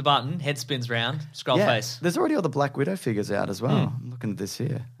 Yep. Push the button. Head spins round. Skrull face. There's already all the Black Widow figures out as well. I'm looking at this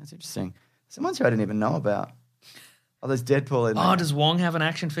here. That's interesting. Someone's who I didn't even know about. Oh, there's Deadpool in there. Oh, does Wong have an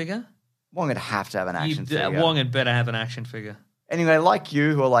action figure? Wong would have to have an action figure. Wong had better have an action figure. Anyway, like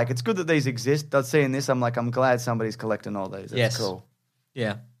you, who are like, it's good that these exist. Seeing this, I'm like, I'm glad somebody's collecting all these. That's cool.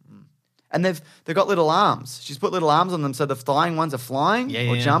 Yeah. And they've got little arms. She's put little arms on them, so the flying ones are flying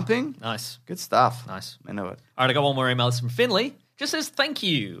or jumping. Nice. Good stuff. Nice. I know it. All right, I got one more email. This is from Finley. Just says, thank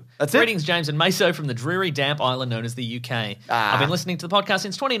you. That's Greetings, James and Meso from the dreary, damp island known as the UK. I've been listening to the podcast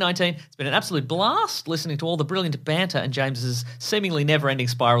since 2019. It's been an absolute blast listening to all the brilliant banter and James's seemingly never-ending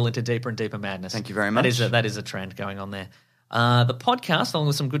spiral into deeper and deeper madness. Thank you very much. That is a trend going on there. The podcast, along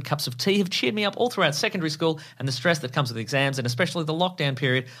with some good cups of tea, have cheered me up all throughout secondary school and the stress that comes with exams and especially the lockdown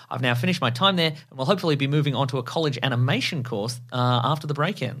period. I've now finished my time there and will hopefully be moving on to a college animation course after the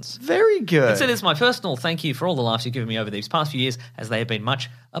break ends. Very good. Consider this my personal thank you for all the laughs you've given me over these past few years, as they have been much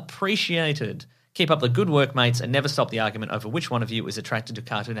appreciated. Keep up the good work, mates, and never stop the argument over which one of you is attracted to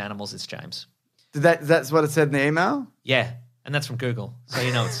cartoon animals. It's James. That's what it said in the email? Yeah. And that's from Google, so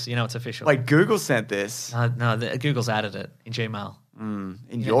you know it's official. Wait, Google sent this? No, Google's added it in Gmail. In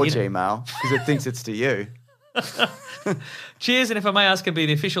your Gmail, because it thinks it's to you. Cheers, and if I may ask, can be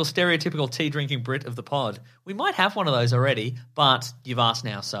the official stereotypical tea-drinking Brit of the pod. We might have one of those already, but you've asked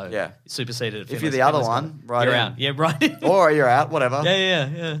now, so yeah. superseded. If you're the other one, right you're in. out. Yeah, right. Or you're out, whatever.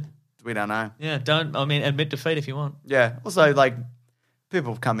 Yeah. We don't know. Yeah, admit defeat if you want. Yeah. Also, like,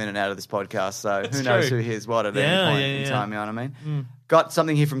 people come in and out of this podcast, so who knows who hears what at any point in time, you know what I mean? Got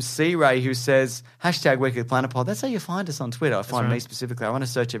something here from C-Ray who says, #Weekly Planet Pod. That's how you find us on Twitter. Find me specifically. I want to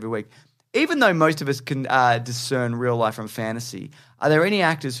search every week. Even though most of us can discern real life from fantasy, are there any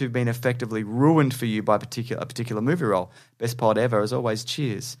actors who've been effectively ruined for you by a particular movie role? Best pod ever, as always.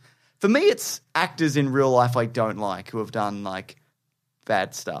 Cheers. For me, it's actors in real life I don't like who have done, like,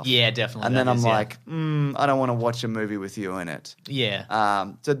 bad stuff. Yeah, definitely. And then I'm like, I don't want to watch a movie with you in it.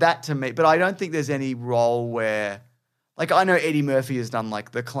 Yeah. So that to me, but I don't think there's any role where, like, I know Eddie Murphy has done,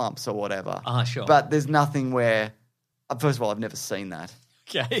 like, The Clumps or whatever. Sure. But there's nothing where, first of all, I've never seen that.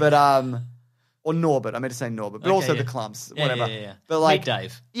 Okay. But, or Norbert, I meant to say Norbert, but also The Clumps, whatever. Yeah. But, like, Meet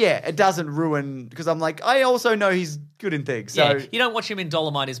Dave. Yeah, it doesn't ruin, because I'm like, I also know he's good in things. So you don't watch him in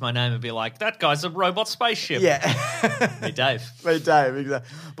Dolomite Is My Name and be like, that guy's a robot spaceship. Yeah. Meet Dave. Meet Dave,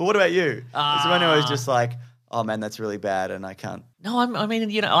 exactly. But what about you? Someone who is just like, oh man, that's really bad and I can't. No, I mean,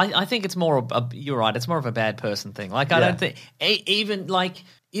 you know, I think it's more you're right, it's more of a bad person thing. Like, I don't think, even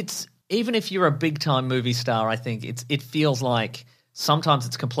if you're a big time movie star, I think it feels like sometimes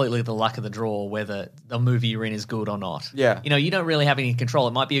it's completely the luck of the draw whether the movie you're in is good or not. Yeah. You know, you don't really have any control.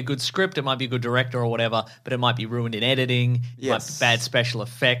 It might be a good script, it might be a good director or whatever, but it might be ruined in editing, yes. bad special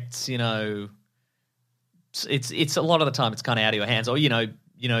effects, you know. It's a lot of the time it's kind of out of your hands. Or, you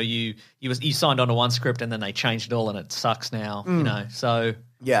signed on to one script and then they changed it all and it sucks now, you know. So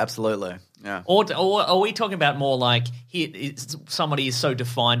yeah, absolutely. Yeah. Or are we talking about more like somebody is so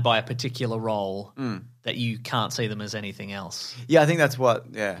defined by a particular role that you can't see them as anything else? Yeah, I think that's what.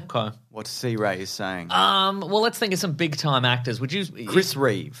 Yeah. Okay. What C-Ray is saying. Well, let's think of some big time actors. Would you? Chris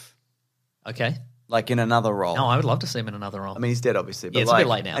Reeve. Okay. Like in another role. No, I would love to see him in another role. I mean, he's dead, obviously. But it's a bit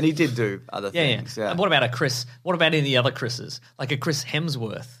late now. And he did do other things. Yeah. And what about a Chris? What about any other Chris's? Like a Chris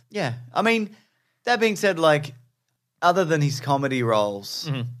Hemsworth? Yeah. I mean, that being said, like, other than his comedy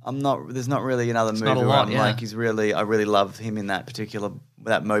roles, there's not really another movie where I'm like, I really love him in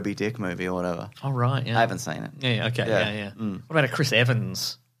that Moby Dick movie or whatever. Oh, right, yeah. I haven't seen it. Yeah, okay, yeah. What about a Chris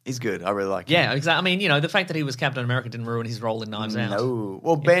Evans? He's good. I really like him. Yeah, exactly. I mean, you know, the fact that he was Captain America didn't ruin his role in Knives Out. No.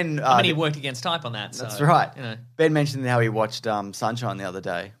 Well, Ben... he worked against type on that. That's so, right. You know. Ben mentioned how he watched Sunshine the other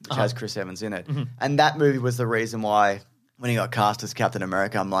day, which has Chris Evans in it. And that movie was the reason why, when he got cast as Captain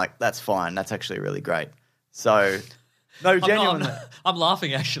America, I'm like, that's fine. That's actually really great. So... No, genuinely. I'm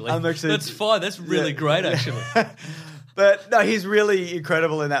laughing, actually. That's fine. That's really great, actually. But, no, he's really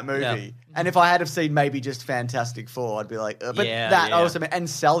incredible in that movie. Yeah. And if I had have seen maybe just Fantastic Four, I'd be like, I also mean, and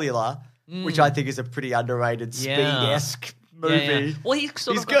Cellular, which I think is a pretty underrated Speed-esque movie. Yeah. Well, he's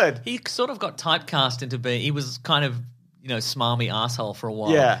good. He sort of got typecast into being, he was kind of, you know, smarmy asshole for a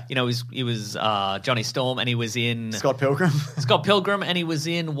while. Yeah. You know, he was Johnny Storm, and he was in Scott Pilgrim. And he was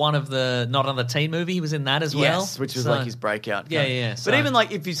in one of the Not on the Teen movie. He was in that as well. Yes, which was like his breakout. Yeah. But even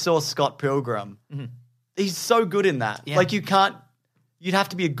like if you saw Scott Pilgrim, he's so good in that. Yeah. Like you'd have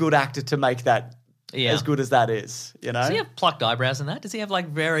to be a good actor to make that as good as that is, you know? Does he have plucked eyebrows in that? Does he have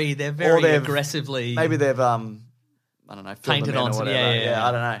like they're very aggressively... Maybe they've, I don't know, painted on or whatever. Yeah,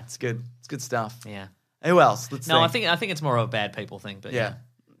 I don't know. It's good. It's good stuff. Yeah. Who else? I think it's more of a bad people thing. But yeah.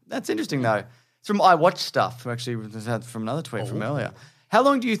 That's interesting though. It's from I Watch Stuff. Actually, from another tweet from earlier. How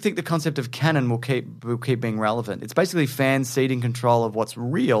long do you think the concept of canon will keep being relevant? It's basically fans ceding control of what's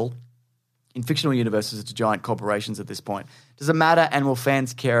real in fictional universes to giant corporations at this point. Does it matter, and will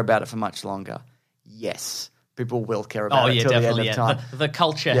fans care about it for much longer? Yes, people will care about it until the end of time. The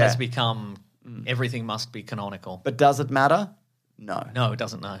culture has become everything must be canonical. But does it matter? No, it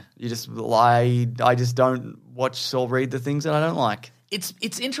doesn't. No, you just lie. I just don't watch or read the things that I don't like.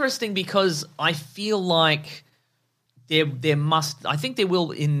 It's interesting because I feel like there must. I think there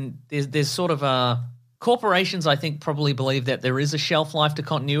will there's sort of a corporations. I think probably believe that there is a shelf life to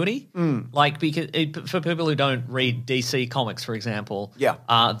continuity. Like because for people who don't read DC comics, for example,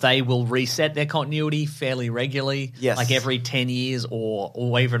 they will reset their continuity fairly regularly. Yes, like every 10 years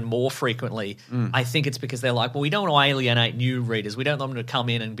or even more frequently. I think it's because they're like, well, we don't want to alienate new readers. We don't want them to come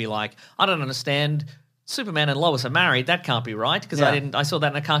in and be like, I don't understand. Superman and Lois are married. That can't be right because I saw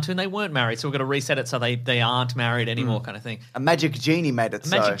that in a cartoon. They weren't married, so we've got to reset it so they aren't married anymore, kind of thing. A magic genie made it.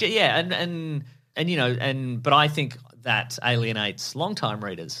 But I think that alienates long-time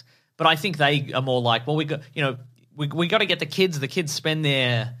readers. But I think they are more like, well, we got to get the kids. The kids spend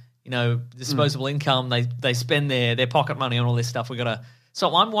their disposable income. They spend their pocket money on all this stuff.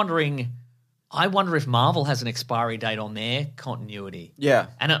 So I'm wondering I wonder if Marvel has an expiry date on their continuity. Yeah.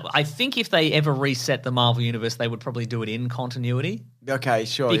 And I think if they ever reset the Marvel universe, they would probably do it in continuity. Okay,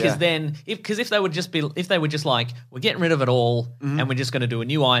 sure. Because then, if they would just like, we're getting rid of it all, and we're just going to do a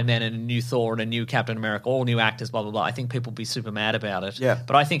new Iron Man and a new Thor and a new Captain America, all new actors, blah blah blah. I think people would be super mad about it. Yeah.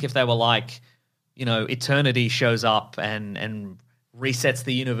 But I think if they were like, Eternity shows up and resets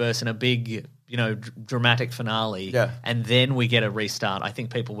the universe in a big, dramatic finale, and then we get a restart, I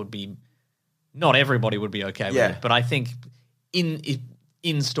think people would be. Not everybody would be okay with it, but I think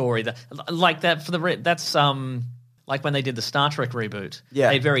in story that's like when they did the Star Trek reboot.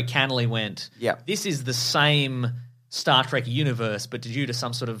 Yeah. They very cannily went, Yeah. this is the same Star Trek universe, but due to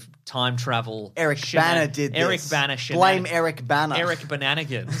some sort of time travel. Eric Bana did this. Eric Bana Blame Eric Bana. Eric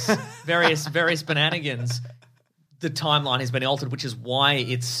Bananigans. various Bananigans. The timeline has been altered, which is why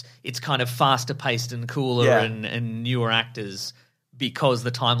it's kind of faster paced and cooler and newer actors. Because the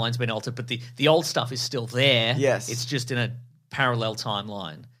timeline's been altered, but the old stuff is still there. Yes. It's just in a parallel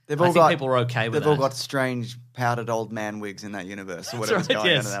timeline. I think people are okay with that. They've all got strange powdered old man wigs in that universe or whatever's right,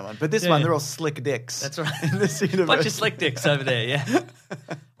 going on in that one. But this one, they're all slick dicks. That's right. In this universe. Bunch of slick dicks over there, yeah.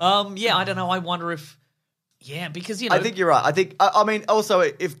 I don't know. I wonder if... Yeah, because, I think you're right. I mean, also,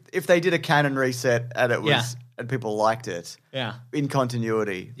 if they did a canon reset and it was... And people liked it. Yeah. In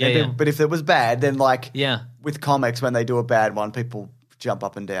continuity. Yeah. But if it was bad, then with comics, when they do a bad one, people jump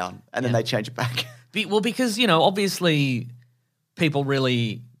up and down and then they change it back. Because, obviously people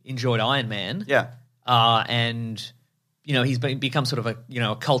really enjoyed Iron Man. Yeah. And, he's become sort of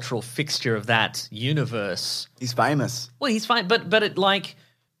a cultural fixture of that universe. He's famous. Well, he's fine. But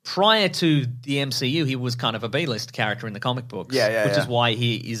prior to the MCU, he was kind of a B-list character in the comic books. Which is why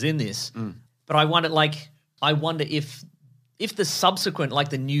he is in this. But I wonder if the subsequent, like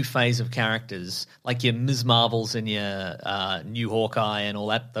the new phase of characters, like your Ms. Marvels and your new Hawkeye and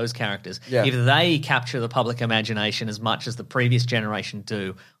all those characters, if they capture the public imagination as much as the previous generation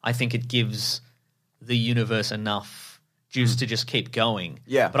do, I think it gives the universe enough juice to just keep going.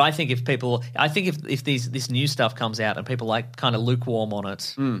 Yeah. But I think if this new stuff comes out and people like kind of lukewarm on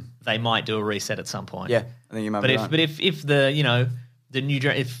it, they might do a reset at some point. Yeah, I think you might be right. But if the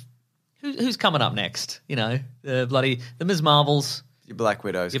new Who's coming up next? The Ms. Marvels. Your Black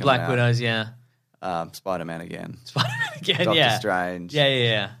Widows. Yeah. Spider-Man again. Doctor Strange.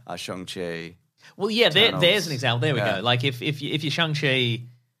 Yeah. Shang-Chi. Well, yeah, there's an example. There we go. Like if your Shang-Chi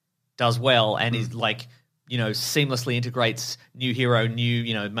does well and is like, seamlessly integrates new hero,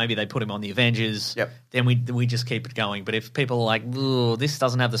 maybe they put him on the Avengers. Yep. Then we just keep it going. But if people are like, ooh, this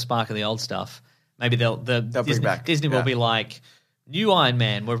doesn't have the spark of the old stuff, maybe Disney will be like, new Iron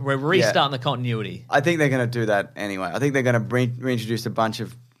Man, we're restarting the continuity. I think they're going to do that anyway. I think they're going to reintroduce a bunch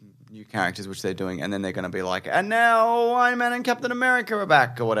of new characters, which they're doing, and then they're going to be like, and now Iron Man and Captain America are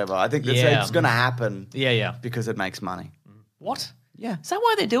back or whatever. I think it's going to happen. Yeah. Because it makes money. What? Yeah. Is that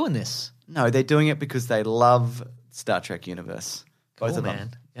why they're doing this? No, they're doing it because they love Star Trek universe. Both of them.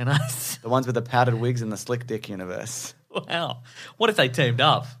 Man. And the ones with the powdered wigs and the slick dick universe. Wow. What if they teamed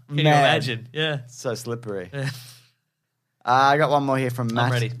up? Can you imagine? Yeah. So slippery. I got one more here from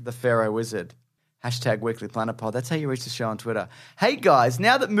Matt, the Pharaoh Wizard. #Weekly Planet Pod. That's how you reach the show on Twitter. Hey guys,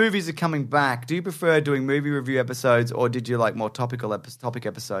 now that movies are coming back, do you prefer doing movie review episodes or did you like more topic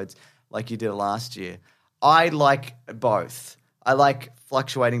episodes like you did last year? I like both. I like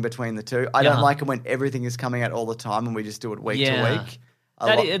fluctuating between the two. I don't like it when everything is coming out all the time and we just do it week to week.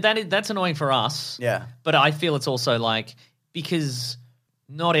 That's annoying for us. Yeah. But I feel it's also like because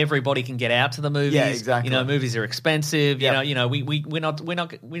not everybody can get out to the movies. Yeah, exactly. Movies are expensive. Yep. We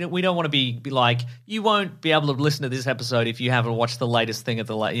don't want to be like you won't be able to listen to this episode if you haven't watched the latest thing at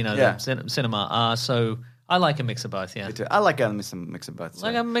the cinema. So I like a mix of both. Yeah, me too. I like a mix of both. So.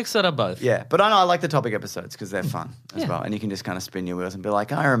 Like a mix of both. Yeah, but I like the topic episodes because they're fun as well, and you can just kind of spin your wheels and be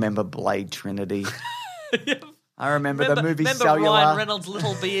like, I remember Blade Trinity. I remember the movie Cellular. Ryan Reynolds'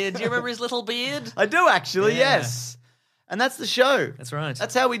 little beard. Do you remember his little beard? I do actually. Yes. And that's the show. That's right.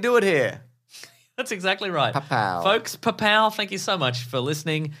 That's how we do it here. That's exactly right. Papow. Folks, papow, thank you so much for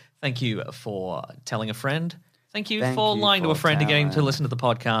listening. Thank you for telling a friend. Thank you for lying to a friend and getting to listen to the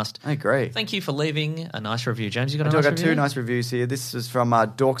podcast. I agree. Thank you for leaving a nice review. James, you got a nice review? I got two nice reviews here. This is from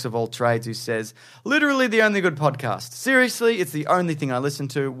Dorks of All Trades who says, literally the only good podcast. Seriously, it's the only thing I listen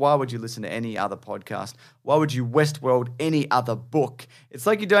to. Why would you listen to any other podcast? Why would you Westworld any other book? It's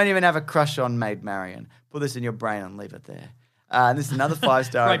like you don't even have a crush on Maid Marian. Put this in your brain and leave it there. And this is another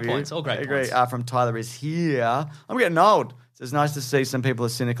 5-star great review. Points, all great points. Points. From Tyler is here. I'm getting old. So it's nice to see some people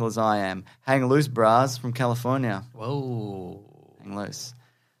as cynical as I am. Hang loose, bras, from California. Whoa. Hang loose.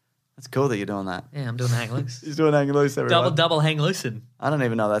 That's cool that you're doing that. Yeah, I'm doing the hang loose. He's doing hang loose, everyone. Double hang loosen. I don't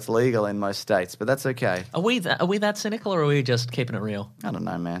even know that's legal in most states, but that's okay. Are we that cynical, or are we just keeping it real? I don't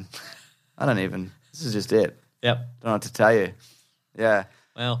know, man. This is just it. Yep. Don't know what to tell you. Yeah.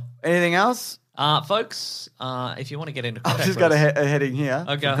 Well. Anything else? Folks, if you want to get into contact I've just got a heading here.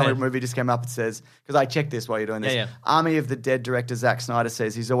 Oh, go Comic ahead. movie just came up. It says, because I checked this while you're doing this. Yeah. Army of the Dead director Zack Snyder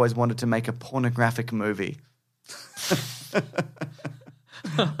says he's always wanted to make a pornographic movie.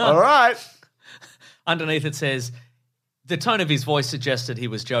 All right. Underneath it says, the tone of his voice suggested he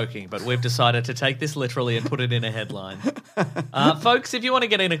was joking, but we've decided to take this literally and put it in a headline. Folks, if you want to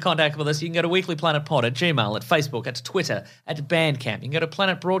get into contact with us, you can go to weeklyplanetpod at Gmail, at Facebook, at Twitter, at Bandcamp. You can go to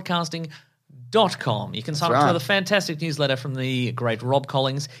planetbroadcasting.com. You can sign up to the fantastic newsletter from the great Rob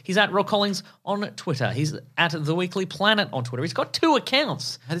Collins. He's at Rob Collins on Twitter. He's at The Weekly Planet on Twitter. He's got 2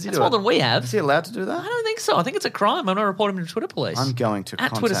 accounts. How does he That's do more it? than we have. Is he allowed to do that? I don't think so. I think it's a crime. I'm not reporting him to Twitter police. I'm going to at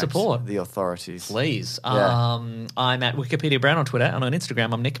contact Twitter support. the authorities. Please. Yeah. I'm at Wikipedia Brown on Twitter, and on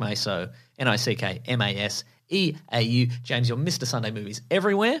Instagram I'm Nick Maso, NickMaseau. James, you're Mr. Sunday Movies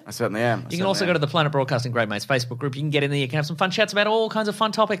everywhere. I certainly am. You can also go to the Planet Broadcasting Great Mates Facebook group. You can get in there. You can have some fun chats about all kinds of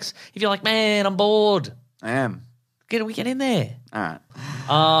fun topics. If you're like, man, I'm bored. I am. We get in there. All right.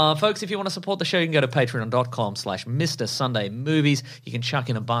 Folks, if you want to support the show, you can go to patreon.com/Mr. Sunday Movies. You can chuck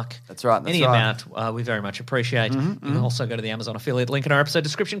in a buck. That's right. Any amount, we very much appreciate. You can also go to the Amazon affiliate link in our episode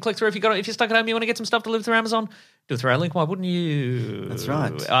description. Click through if you're stuck at home, you want to get some stuff delivered through Amazon. Do it through our link. Why wouldn't you? That's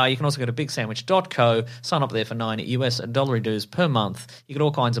right. You can also go to bigsandwich.co. Sign up there for $9 dues per month. You get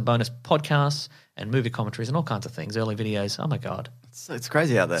all kinds of bonus podcasts and movie commentaries and all kinds of things. Early videos. Oh my god, it's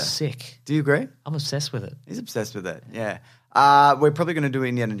crazy out there. Sick. Do you agree? I'm obsessed with it. He's obsessed with it. Yeah. We're probably going to do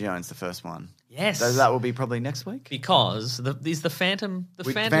Indiana Jones, the first one. Yes. So that will be probably next week. Because the Phantom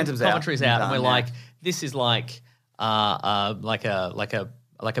Phantom's commentary's out, and we're yeah. like, this is like a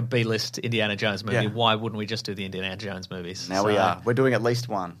B-list Indiana Jones movie. Yeah. Why wouldn't we just do the Indiana Jones movies? Now we are. We're doing at least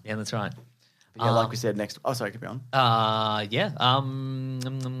one. Yeah, that's right. But yeah, like we said, next. Oh, sorry, keep on. Yeah.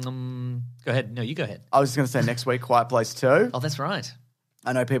 Go ahead. No, you go ahead. I was just going to say next week, Quiet Place 2. Oh, that's right.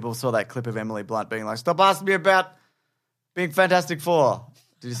 I know people saw that clip of Emily Blunt being like, "Stop asking me about being Fantastic Four."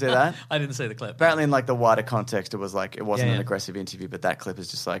 Did you see that? I didn't see the clip. Apparently, in like the wider context, it was like it wasn't Yeah, an yeah. aggressive interview, but that clip is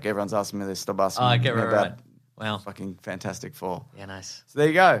just like everyone's asking me this. Stop asking I me get about right. Wow. fucking Fantastic Four. Yeah, nice. So there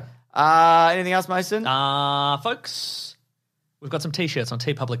you go. Anything else, Mason? Folks, we've got some T-shirts on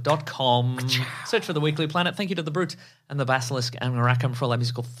tpublic.com. Search for The Weekly Planet. Thank you to The Brute and The Basilisk and Rackham for all our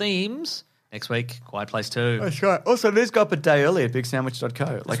musical themes. Next week, Quiet Place 2. That's right. Also, these go up a day early at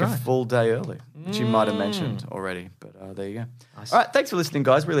bigsandwich.co. Like right. a full day early, which you might have mentioned already. But there you go. Nice. All right. Thanks for listening,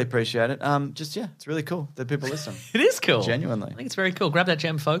 guys. Really appreciate it. It's really cool that people listen. It is cool. Genuinely. I think it's very cool. Grab that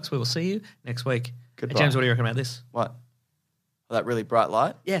gem, folks. We will see you next week. Goodbye. Hey, James, what do you reckon about this? What? Oh, that really bright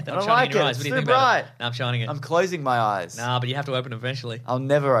light? Yeah, that I I'm don't shining like in your it. eyes. What It's do you too think about bright. it? No, I'm shining it. I'm closing my eyes. Nah, but you have to open them eventually. I'll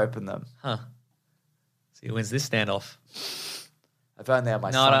never open them. Huh. See who wins this standoff. If only I had my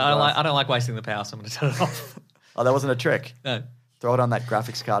No, I don't like wasting the power, so I'm going to turn it off. Oh, that wasn't a trick. No. Throw it on that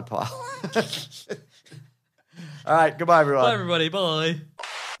graphics card pile. All right. Goodbye, everyone. Bye, everybody. Bye.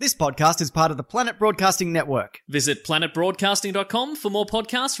 This podcast is part of the Planet Broadcasting Network. Visit planetbroadcasting.com for more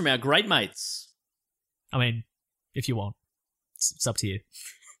podcasts from our great mates. I mean, if you want. It's up to you.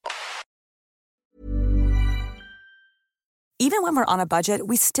 Even when we're on a budget,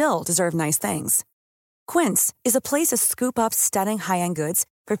 we still deserve nice things. Quince is a place to scoop up stunning high-end goods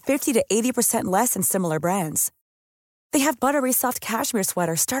for 50 to 80% less than similar brands. They have buttery soft cashmere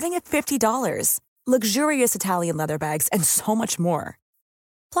sweaters starting at $50, luxurious Italian leather bags, and so much more.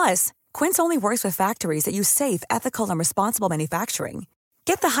 Plus, Quince only works with factories that use safe, ethical, and responsible manufacturing.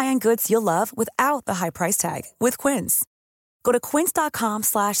 Get the high-end goods you'll love without the high price tag with Quince. Go to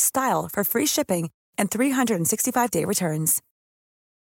quince.com/style for free shipping and 365-day returns.